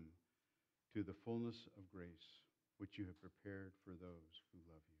come to the fullness of grace which you have prepared for those who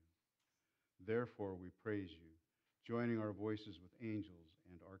love you. Therefore we praise you, joining our voices with angels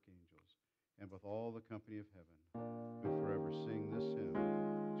and archangels, and with all the company of heaven, who forever sing this hymn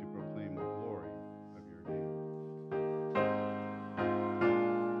to proclaim the glory of your name.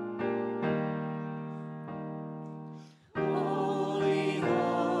 Holy,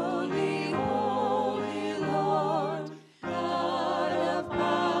 holy, holy Lord, God of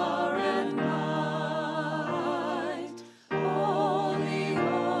power and might. Holy,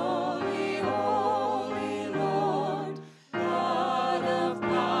 holy, holy Lord, God of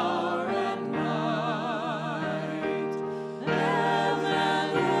power and might. Heaven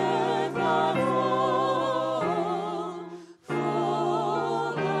and earth are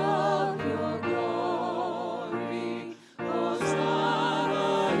full of your glory.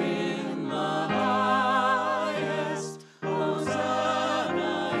 Hosanna in the highest.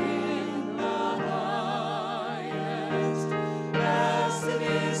 Hosanna in the highest. Blessed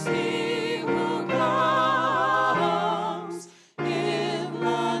is he who comes in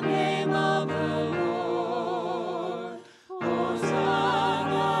the name of the Lord.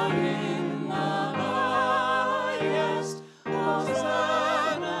 Hosanna in the highest.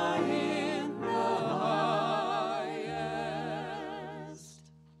 Hosanna in the highest.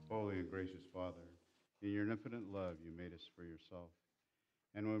 Holy and gracious Father, in your infinite love you made us for yourself.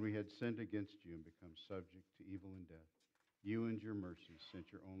 And when we had sinned against you and become subject to evil and death, you in your mercy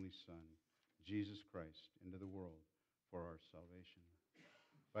sent your only Son, Jesus Christ, into the world for our salvation.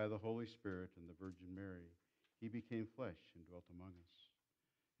 By the Holy Spirit and the Virgin Mary, he became flesh and dwelt among us.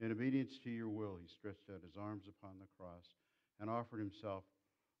 In obedience to your will, he stretched out his arms upon the cross and offered himself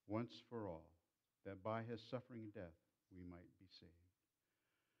once for all, that by his suffering and death we might be saved.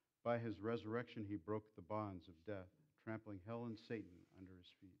 By his resurrection, he broke the bonds of death, trampling hell and Satan under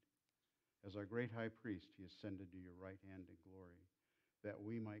his feet. As our great high priest, he ascended to your right hand in glory, that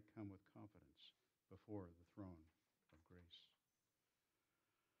we might come with confidence before the throne of grace.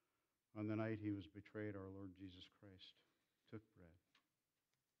 On the night he was betrayed, our Lord Jesus Christ took bread.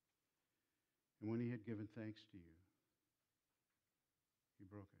 And when he had given thanks to you, he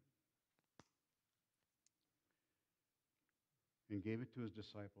broke it and gave it to his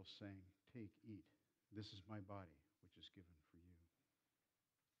disciples, saying, "Take, eat. This is my body, which is given for you.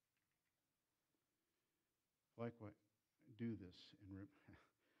 Likewise, do this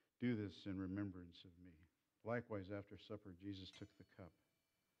in remembrance of me." Likewise, after supper, Jesus took the cup.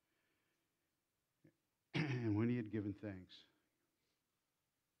 And when he had given thanks,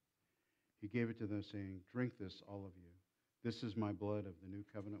 he gave it to them, saying, "Drink this, all of you. This is my blood of the new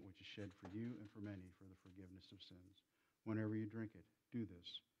covenant, which is shed for you and for many for the forgiveness of sins. Whenever you drink it, do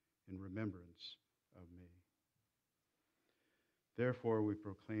this in remembrance of me." Therefore, we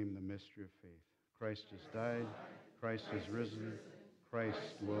proclaim the mystery of faith. Christ has died. Christ has risen.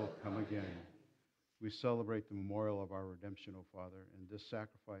 Christ will come again. We celebrate the memorial of our redemption, O Father, and this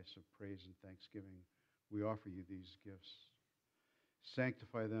sacrifice of praise and thanksgiving. We offer you these gifts.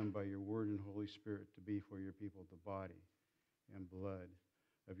 Sanctify them by your word and Holy Spirit to be for your people the body and blood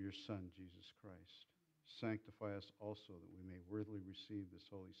of your Son, Jesus Christ. Sanctify us also that we may worthily receive this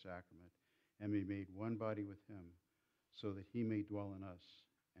holy sacrament and be made one body with him, so that he may dwell in us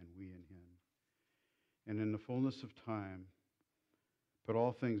and we in him. And in the fullness of time, put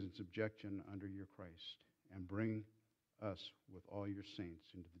all things in subjection under your Christ, and bring us with all your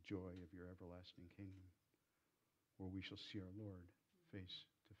saints into the joy of your everlasting kingdom, where we shall see our Lord face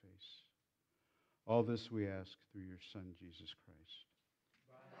to face. All this we ask through your Son, Jesus Christ.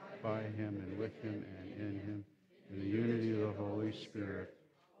 By him and with him and in him, in the unity of the Holy Spirit,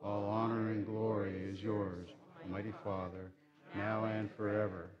 all honor and glory is yours, Almighty Father, now and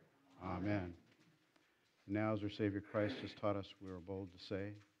forever. Amen. And now, as our Savior Christ has taught us, we are bold to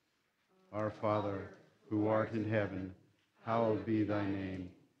say, Our Father, who art in heaven, hallowed be thy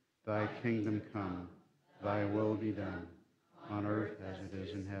name. Thy kingdom come, thy will be done, on earth as it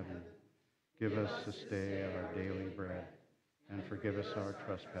is in heaven. Give us this day our daily bread, and forgive us our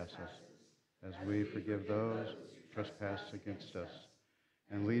trespasses, as we forgive those who trespass against us.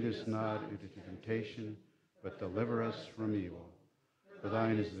 And lead us not into temptation, but deliver us from evil. For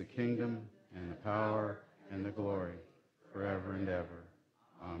thine is the kingdom, and the power, and the glory, forever and ever.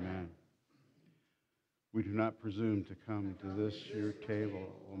 Amen. We do not presume to come to this your table,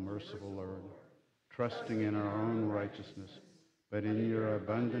 O merciful Lord, trusting in our own righteousness, but in your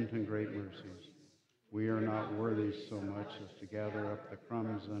abundant and great mercies. We are not worthy so much as to gather up the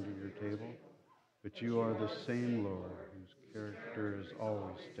crumbs under your table, but you are the same Lord, whose character is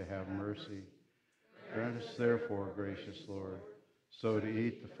always to have mercy. Grant us therefore, gracious Lord, so to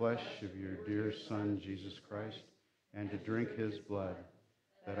eat the flesh of your dear Son, Jesus Christ, and to drink his blood,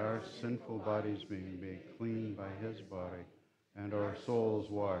 that our sinful bodies may be made clean by his body, and our souls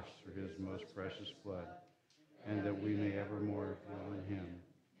washed through his most precious blood, and that we may evermore dwell in him,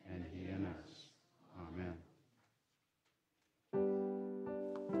 and he in us. Amen.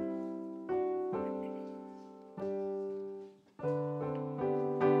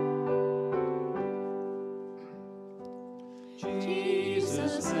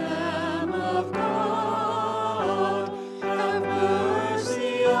 Jesus, Lamb of God, have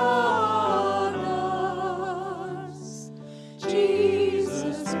mercy on us.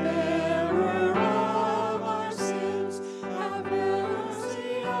 Jesus, bearer of our sins, have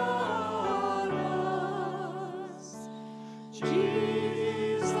mercy on us.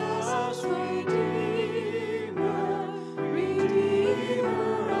 Jesus,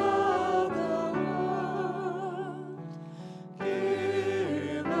 Redeemer of the world.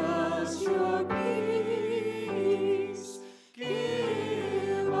 Give us your peace.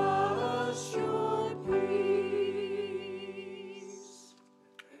 Give us your peace.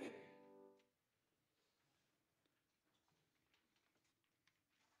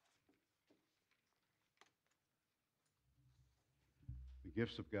 The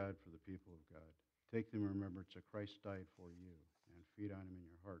gifts of God for the people of God. Take them in remembrance that Christ died for you, and feed on him in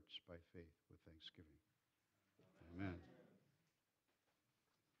your hearts by faith with thanksgiving. Amen.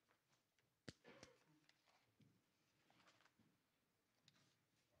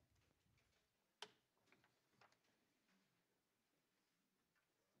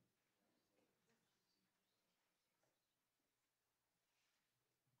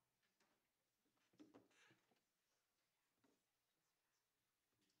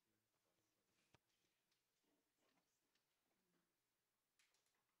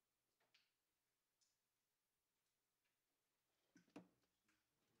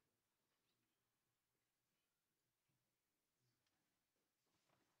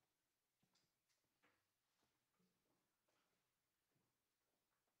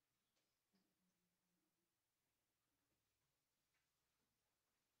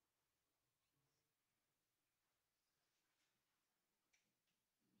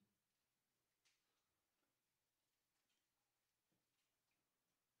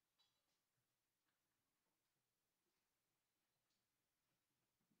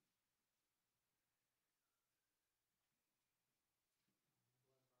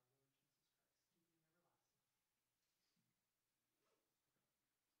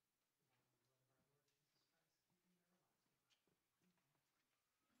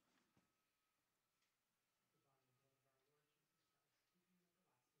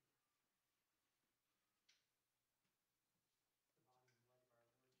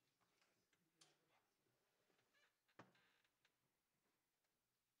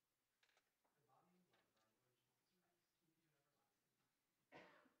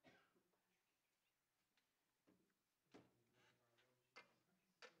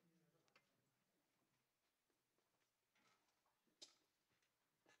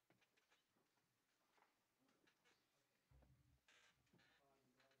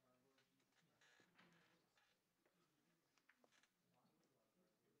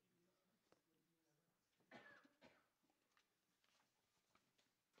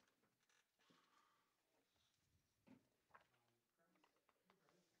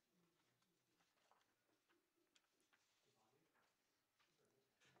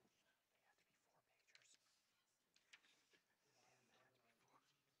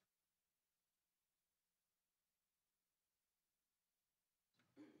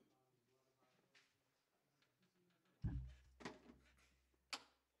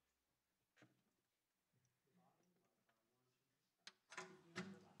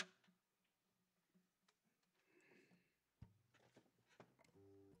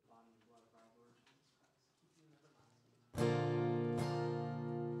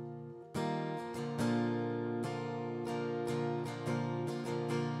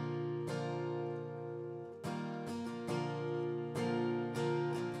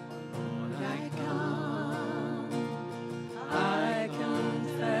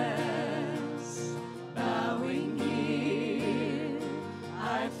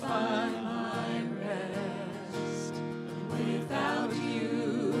 find my rest. Without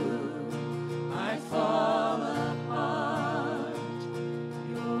you, I fall apart.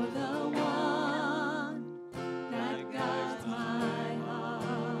 You're the one that guides my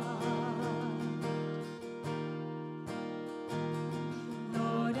heart.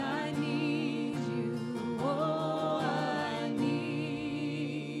 Lord, I need you. Oh, I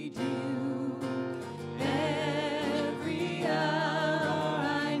need you. Every hour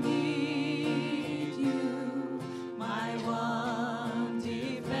I need you. My one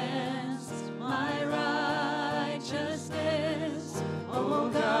defense, my righteousness. Oh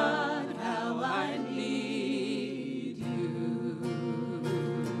God, how I need you.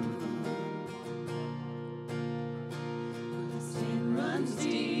 Sin runs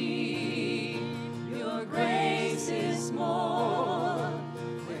deep, your grace is more.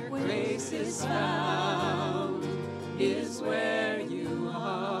 Where grace is found is where you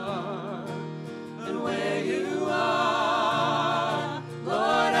are. And where you are,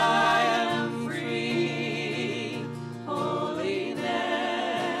 Lord, I am free. Holiness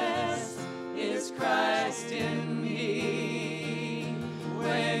is Christ in me.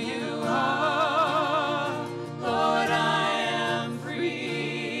 Where you are, Lord, I am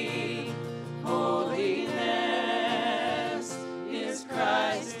free. Holiness is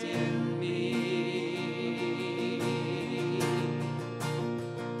Christ in me.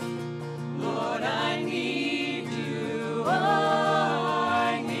 Lord, I need you. Oh,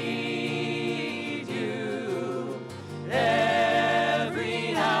 I need you.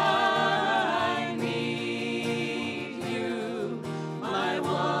 Every hour I need you. My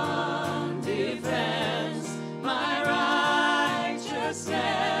one defense, my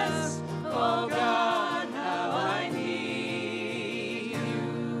righteousness. Oh God, how I need you.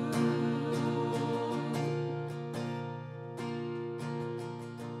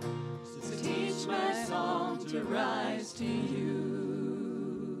 So teach my song to rise to you.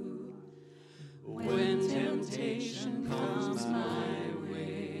 When temptation comes my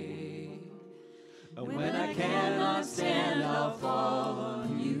way, when I cannot stand, I'll fall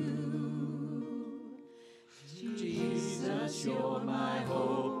on you. Jesus, you're my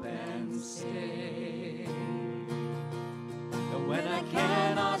hope and stay. And when I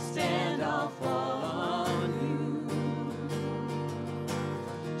cannot stand, I'll fall on you.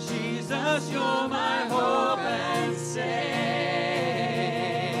 Jesus, you're my hope and stay.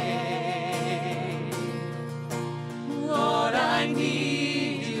 Lord, I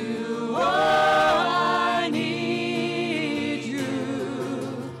need you. Oh, I need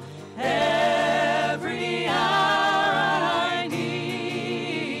you. Every hour I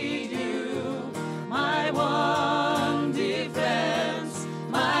need you. My one defense,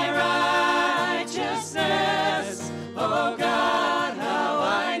 my righteousness. Oh God, how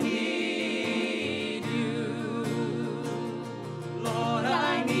I need you.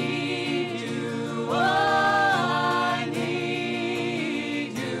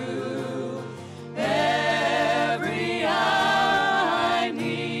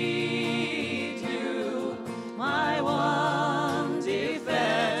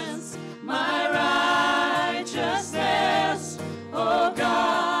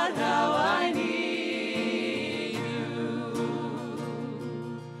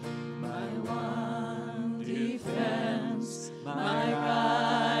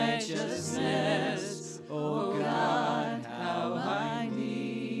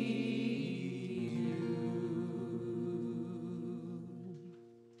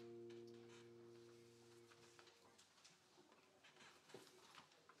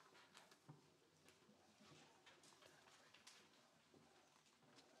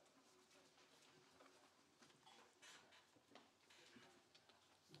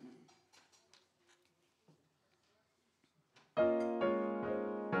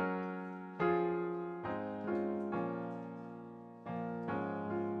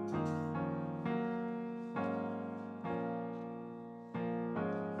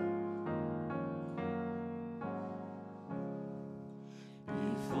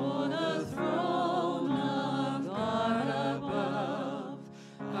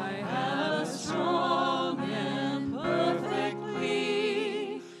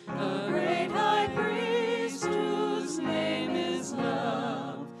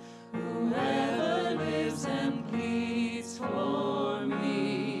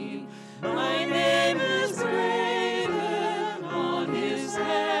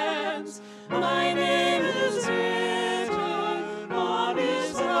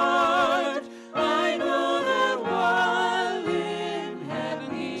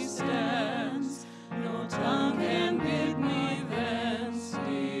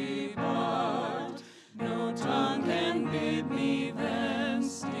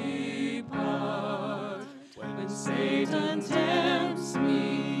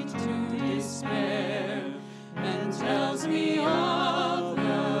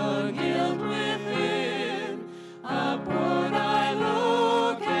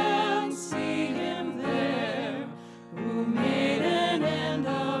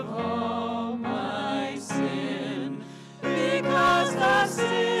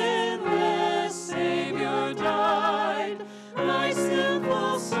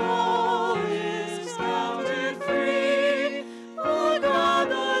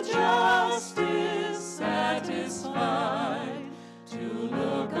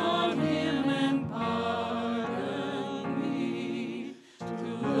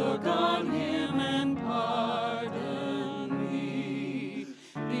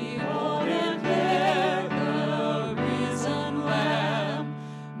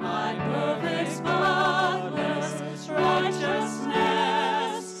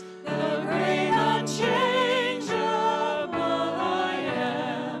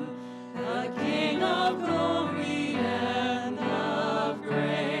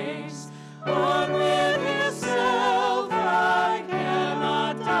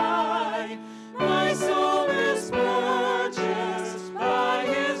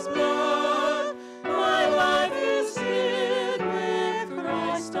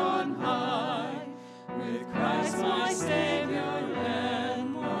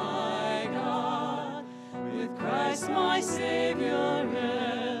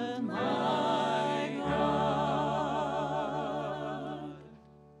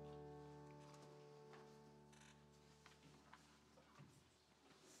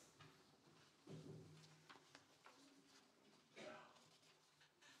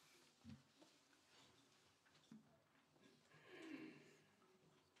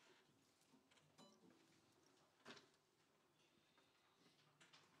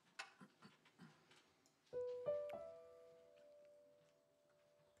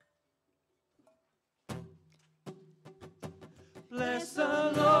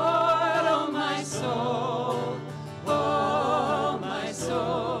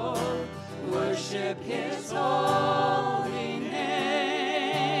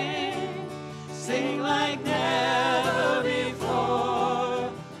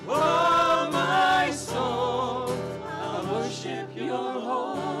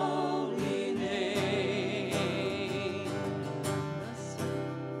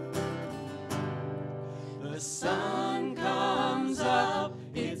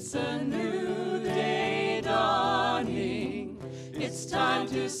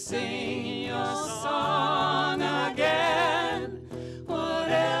 sing your song again.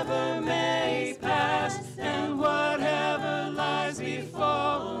 Whatever may pass and whatever lies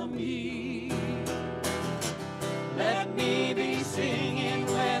before me, let me be singing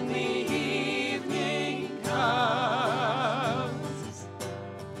when the evening comes.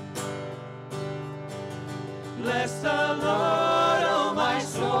 Bless the Lord, oh my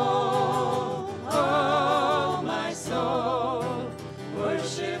soul, oh my soul.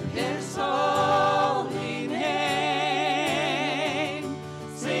 Worship his holy name.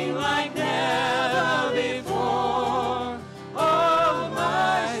 Sing like never before, oh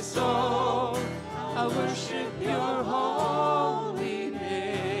my soul. I worship your holy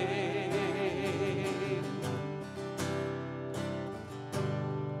name.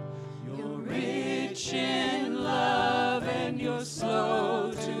 You're rich in love and you're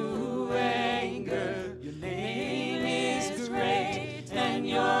slow to anger. Your name is great and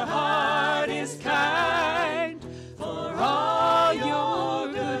your heart is kind. For all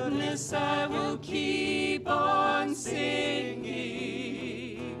your goodness I will keep on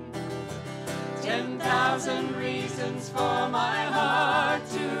singing. 10,000 reasons for my heart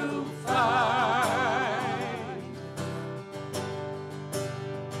to find.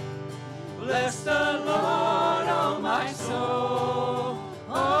 Bless the Lord, oh my soul,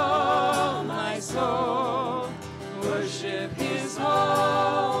 oh my soul. Worship his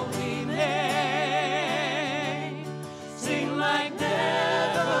holy name. Sing like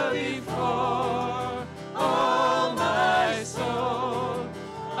never before, oh my soul.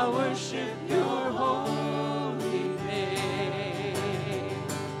 I worship your holy name.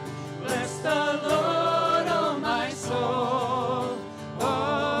 Bless the Lord, oh my soul,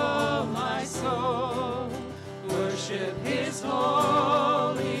 oh my soul. Worship his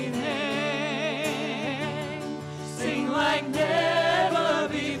holy name. Sing like never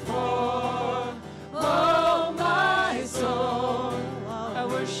before, oh my soul. I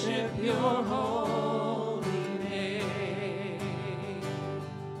worship your holy name.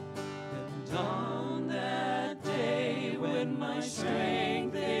 And on that day when my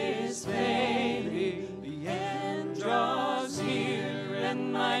strength is failing, the end draws near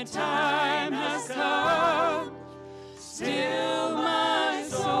and my time has come, still my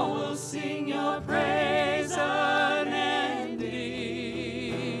soul will sing your praise unending.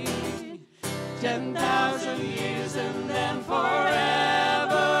 10,000 years and then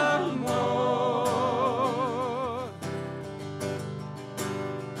forevermore.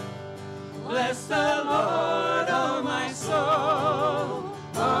 Bless the Lord, oh my soul,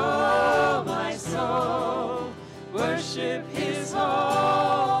 oh my soul. Worship his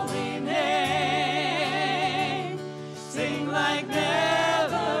holy name. Sing like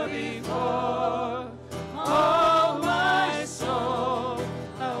never before, oh my soul.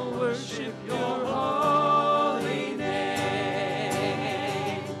 I'll worship your holy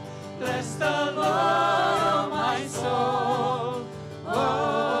name. Bless the Lord, oh my soul, oh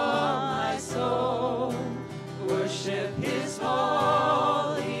my soul. Worship his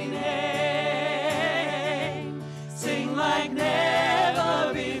holy name. Sing like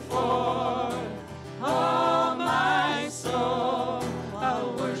never before, oh my soul.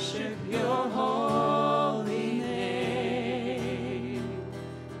 I'll worship your holy name.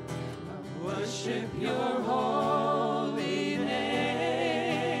 I'll worship your holy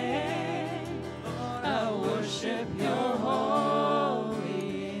name. I'll worship your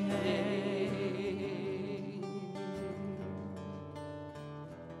holy name.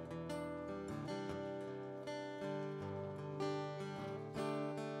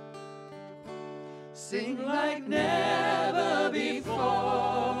 Sing like never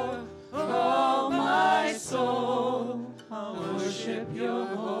before, oh my soul. I'll worship your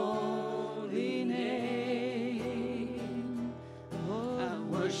holy name. I'll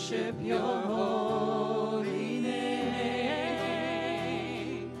worship your holy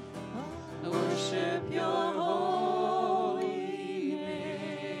name. I worship your holy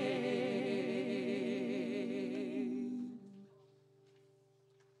name.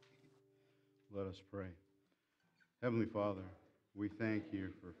 Let us pray. Heavenly Father, we thank you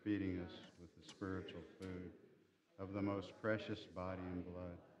for feeding us with the spiritual food of the most precious body and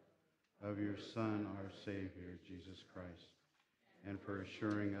blood of your Son, our Savior, Jesus Christ, and for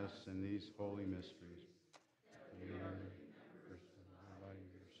assuring us in these holy mysteries, the body of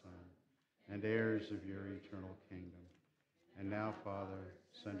your Son, and heirs of your eternal kingdom. And now, Father,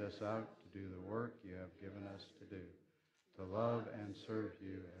 send us out to do the work you have given us to do, to love and serve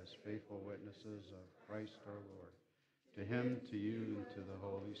you as faithful witnesses of Christ our Lord. To him, to you, and to the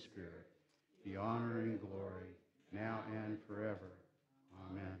Holy Spirit, be honor and glory, now and forever.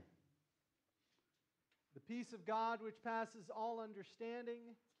 Amen. The peace of God, which passes all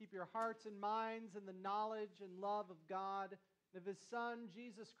understanding, keep your hearts and minds in the knowledge and love of God and of His Son,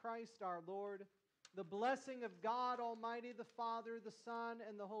 Jesus Christ our Lord. The blessing of God Almighty, the Father, the Son,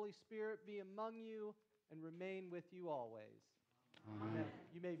 and the Holy Spirit be among you and remain with you always. Amen.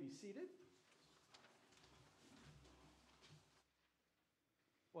 You may be seated.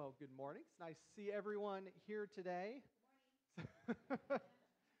 Well, good morning. It's nice to see everyone here today.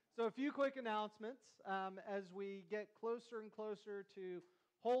 So a few quick announcements. As we get closer and closer to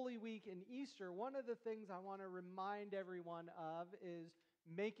Holy Week and Easter, one of the things I want to remind everyone of is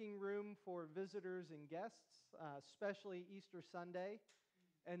making room for visitors and guests, especially Easter Sunday.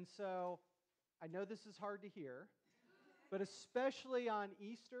 And so I know this is hard to hear, but especially on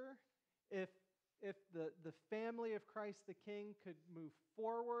Easter, if the family of Christ the King could move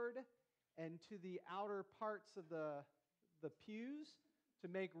forward and to the outer parts of the pews to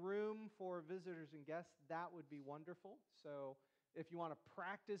make room for visitors and guests, that would be wonderful. So if you want to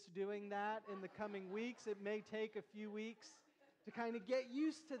practice doing that in the coming weeks, it may take a few weeks to kind of get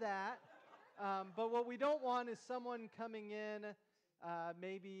used to that. But what we don't want is someone coming in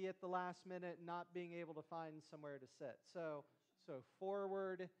maybe at the last minute not being able to find somewhere to sit. So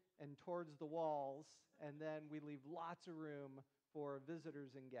forward and towards the walls, and then we leave lots of room for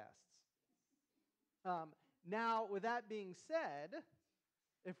visitors and guests. Now, with that being said,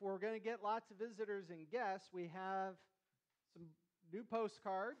 if we're going to get lots of visitors and guests, we have some new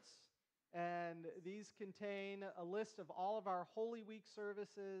postcards, and these contain a list of all of our Holy Week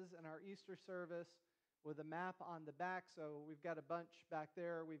services and our Easter service with a map on the back. So we've got a bunch back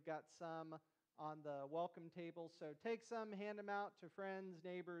there. We've got some on the welcome table. So take some, hand them out to friends,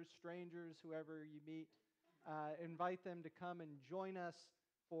 neighbors, strangers, whoever you meet. Invite them to come and join us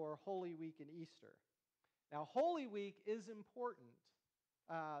for Holy Week and Easter. Now, Holy Week is important.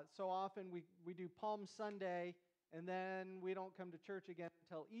 So often we do Palm Sunday, and then we don't come to church again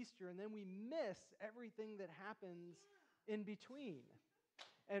until Easter, and then we miss everything that happens in between.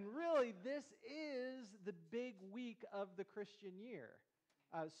 And really, this is the big week of the Christian year.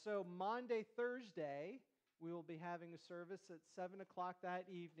 So Monday, Thursday, we will be having a service at 7 o'clock that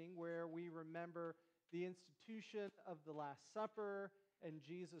evening where we remember the institution of the Last Supper and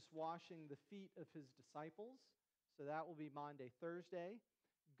Jesus washing the feet of His disciples. So that will be Monday, Thursday.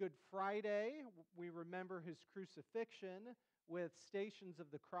 Good Friday, we remember His crucifixion with Stations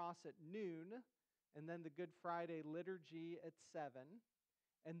of the Cross at noon, and then the Good Friday liturgy at 7.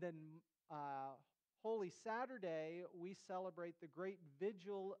 And then Holy Saturday, we celebrate the great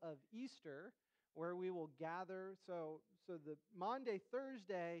vigil of Easter, where we will gather. So the Monday,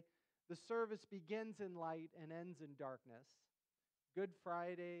 Thursday, the service begins in light and ends in darkness. Good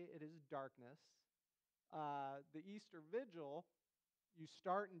Friday, it is darkness. The Easter vigil, you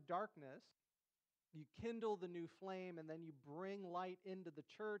start in darkness, you kindle the new flame, and then you bring light into the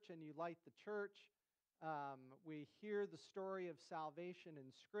church and you light the church. We hear the story of salvation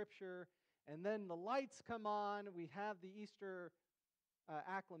in Scripture, and then the lights come on. We have the Easter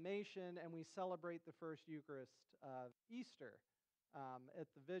acclamation, and we celebrate the first Eucharist of Easter at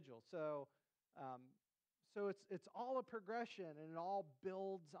the vigil. So it's all a progression, and it all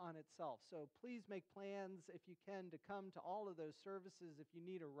builds on itself. So please make plans, if you can, to come to all of those services. If you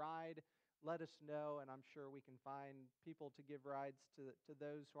need a ride, let us know, and I'm sure we can find people to give rides to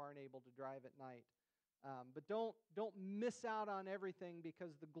those who aren't able to drive at night. But don't miss out on everything,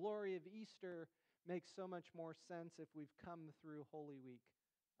 because the glory of Easter makes so much more sense if we've come through Holy Week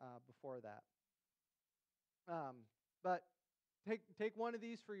before that. But take one of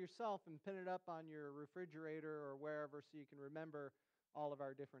these for yourself and pin it up on your refrigerator or wherever so you can remember all of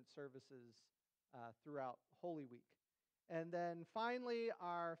our different services throughout Holy Week. And then finally,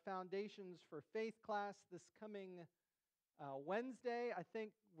 our Foundations for Faith class this coming Wednesday. I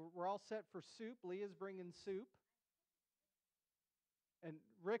think we're all set for soup. Leah's bringing soup. And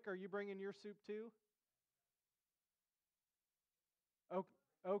Rick, are you bringing your soup too?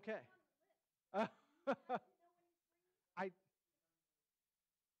 Okay.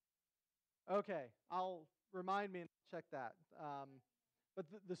 Okay, I'll remind me and check that. But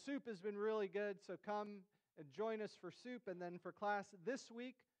the soup has been really good, so come and join us for soup. And then for class this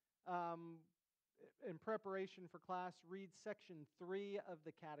week, in preparation for class, read section 3 of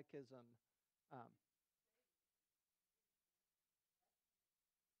the Catechism.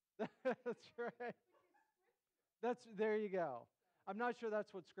 That's right. There you go. I'm not sure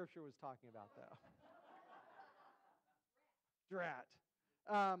that's what Scripture was talking about, though. Drat.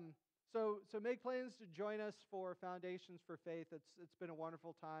 So make plans to join us for Foundations for Faith. It's been a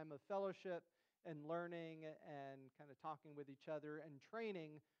wonderful time of fellowship and learning and kind of talking with each other and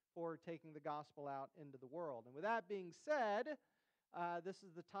training for taking the gospel out into the world. And with that being said, this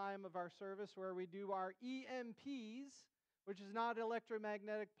is the time of our service where we do our EMPs, which is not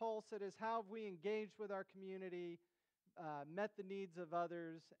electromagnetic pulse. It is how have we engaged with our community, met the needs of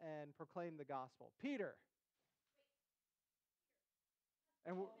others, and proclaimed the gospel. Peter.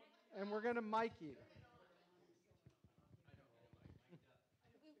 And we're going to mic you.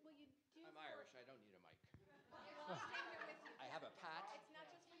 I'm Irish. I don't need a mic. I have a pat. It's not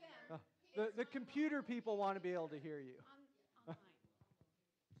just for them. The computer people want to be able to hear you. Online.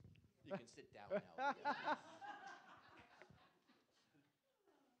 You can sit down now.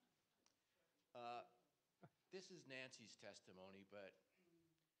 This is Nancy's testimony, but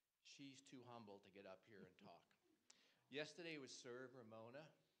she's too humble to get up here and talk. Yesterday was Serve Ramona.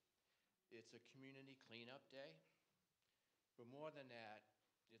 It's a community cleanup day. But more than that,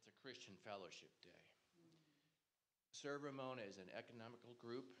 it's a Christian fellowship day. Serve Ramona is an economical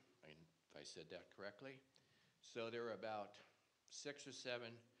group, if I said that correctly. So there are about 6 or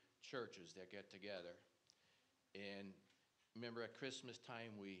 7 churches that get together. And remember at Christmas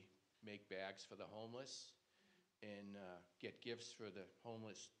time, we make bags for the homeless and get gifts for the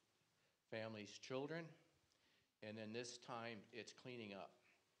homeless families' children. And then this time, it's cleaning up.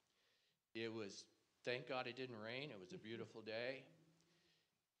 It was, thank God it didn't rain. It was a beautiful day.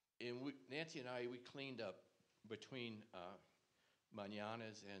 And Nancy and I, we cleaned up between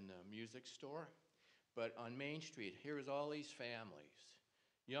Manana's and the music store. But on Main Street, here was all these families,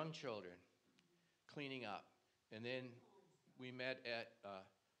 young children, cleaning up. And then we met at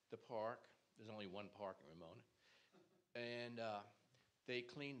the park. There's only one park in Ramona. And they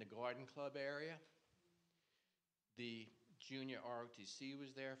cleaned the garden club area. The junior ROTC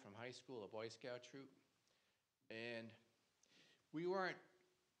was there from high school, a Boy Scout troop. And we weren't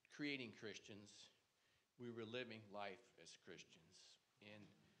creating Christians. We were living life as Christians. And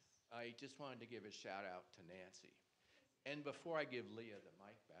I just wanted to give a shout out to Nancy. And before I give Leah the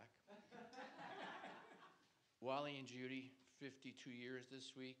mic back, Wally and Judy, 52 years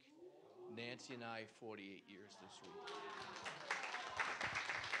this week. Nancy and I, 48 years this week.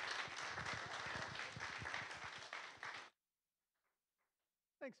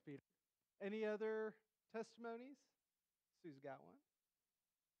 Thanks, Peter. Any other testimonies? Sue's got one.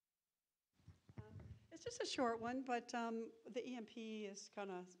 It's just a short one, but the EMP is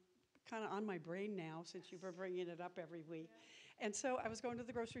kind of on my brain now since you've been bringing it up every week. And so I was going to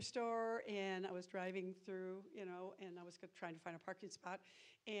the grocery store, and I was driving through, and I was trying to find a parking spot,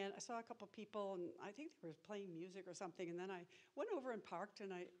 and I saw a couple of people, and I think they were playing music or something, and then I went over and parked,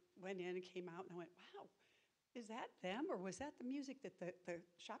 and I went in and came out, and I went, wow, is that them, or was that the music that the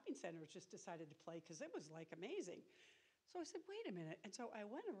shopping center just decided to play? Because it was, like, amazing. So I said, wait a minute. And so I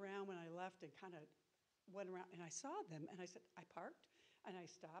went around when I left and kind of went around, and I saw them, and I said, I parked, and I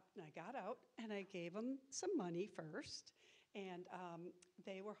stopped, and I got out, and I gave them some money first, and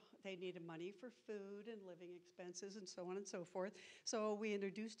they needed money for food and living expenses and so on and so forth. So we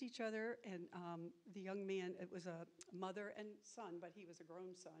introduced each other, and the young man, it was a mother and son, but he was a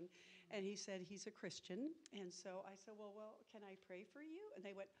grown son, and he said he's a Christian, and so I said, well, can I pray for you? And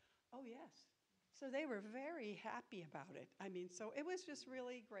they went, oh, yes. So they were very happy about it. I mean, so it was just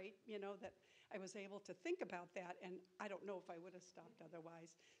really great, that I was able to think about that, and I don't know if I would have stopped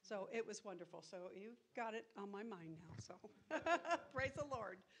otherwise. So it was wonderful. So you got it on my mind now, so praise the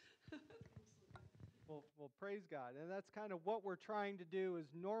Lord. Well, praise God. And that's kind of what we're trying to do is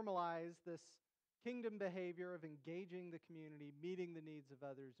normalize this kingdom behavior of engaging the community, meeting the needs of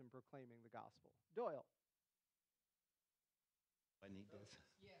others, and proclaiming the gospel. Doyle. I need this.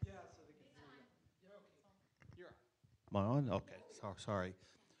 Yes. Yeah, so they can hear you. You're okay. You're Am I on? Okay, sorry.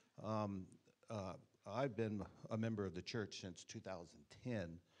 I've been a member of the church since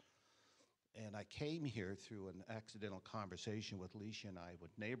 2010, and I came here through an accidental conversation with Leisha and I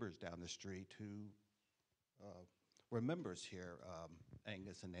with neighbors down the street who were members here,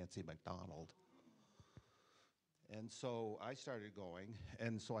 Angus and Nancy McDonald. And so I started going,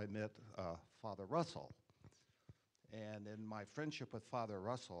 and so I met Father Russell. And in my friendship with Father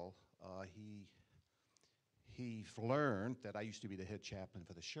Russell, he learned that I used to be the head chaplain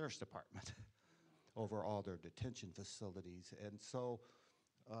for the sheriff's department over all their detention facilities. And so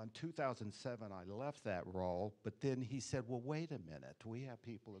in 2007, I left that role, but then he said, well, wait a minute, we have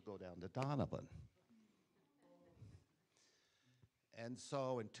people that go down to Donovan. And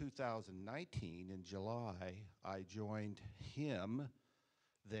so in 2019, in July, I joined him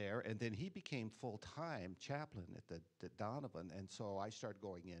there, and then he became full-time chaplain at the Donovan, and so I started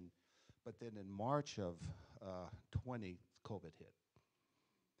going in But then in March of 20, COVID hit.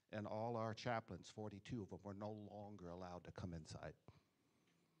 And all our chaplains, 42 of them, were no longer allowed to come inside.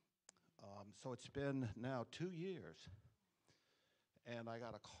 So it's been now 2 years. And I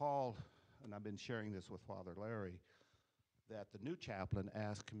got a call, and I've been sharing this with Father Larry, that the new chaplain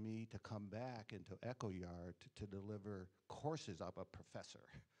asked me to come back into Echo Yard to deliver courses. I'm a professor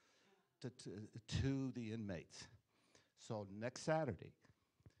to the inmates. So next Saturday,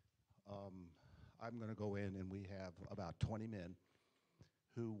 I'm going to go in, and we have about 20 men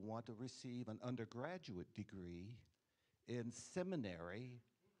who want to receive an undergraduate degree in seminary.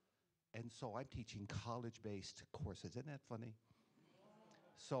 And so I'm teaching college-based courses. Isn't that funny?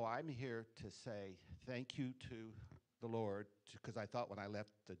 So I'm here to say thank you to the Lord, because I thought when I left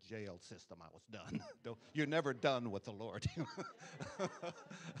the jail system I was done. You're never done with the Lord.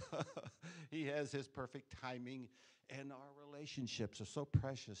 He has his perfect timing, and our relationships are so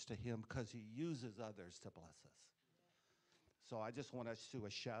precious to him because he uses others to bless us. So I just want to do a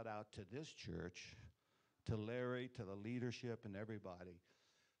shout out to this church, to Larry, to the leadership, and everybody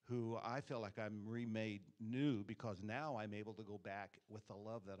who I feel like I'm remade new, because now I'm able to go back with the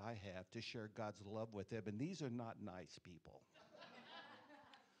love that I have to share God's love with them. And these are not nice people.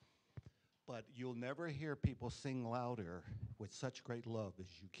 But you'll never hear people sing louder with such great love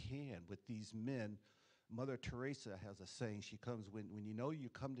as you can with these men. Mother Teresa has a saying. She comes, when you know you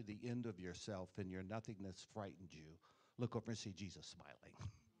come to the end of yourself and your nothingness frightened you, look over and see Jesus smiling.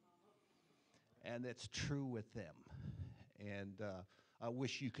 And it's true with them. And I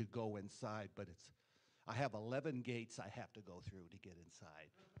wish you could go inside, but I have 11 gates I have to go through to get inside.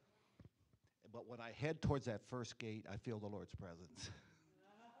 But when I head towards that first gate, I feel the Lord's presence.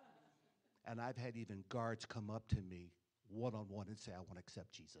 And I've had even guards come up to me one-on-one and say, I want to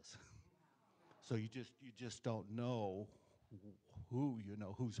accept Jesus. So you just don't know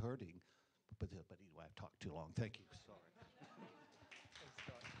who's hurting. But anyway, I've talked too long. Thank you. Sorry.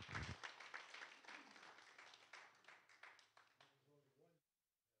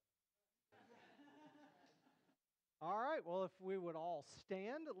 All right, well, if we would all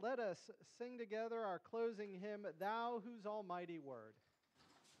stand, let us sing together our closing hymn, Thou Whose Almighty Word.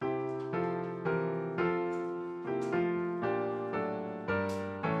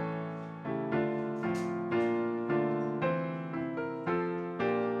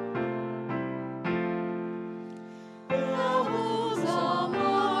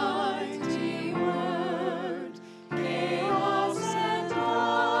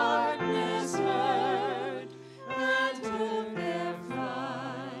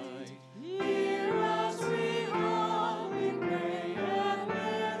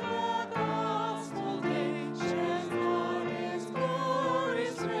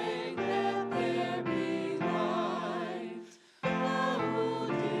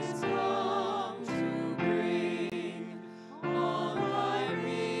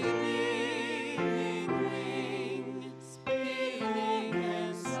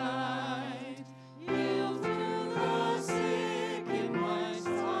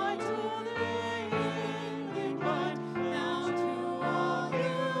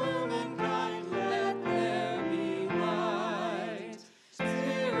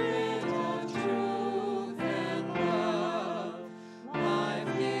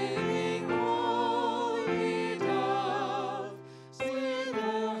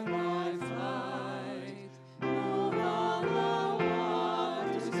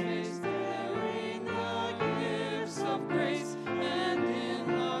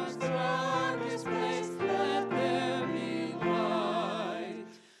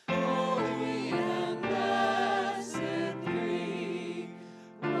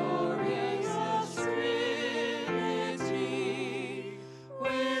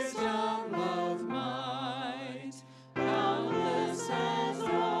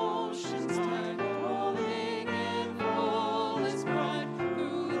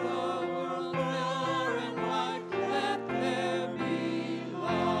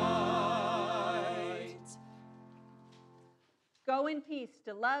 Go in peace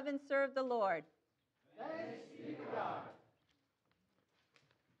to love and serve the Lord. Thanks be to God.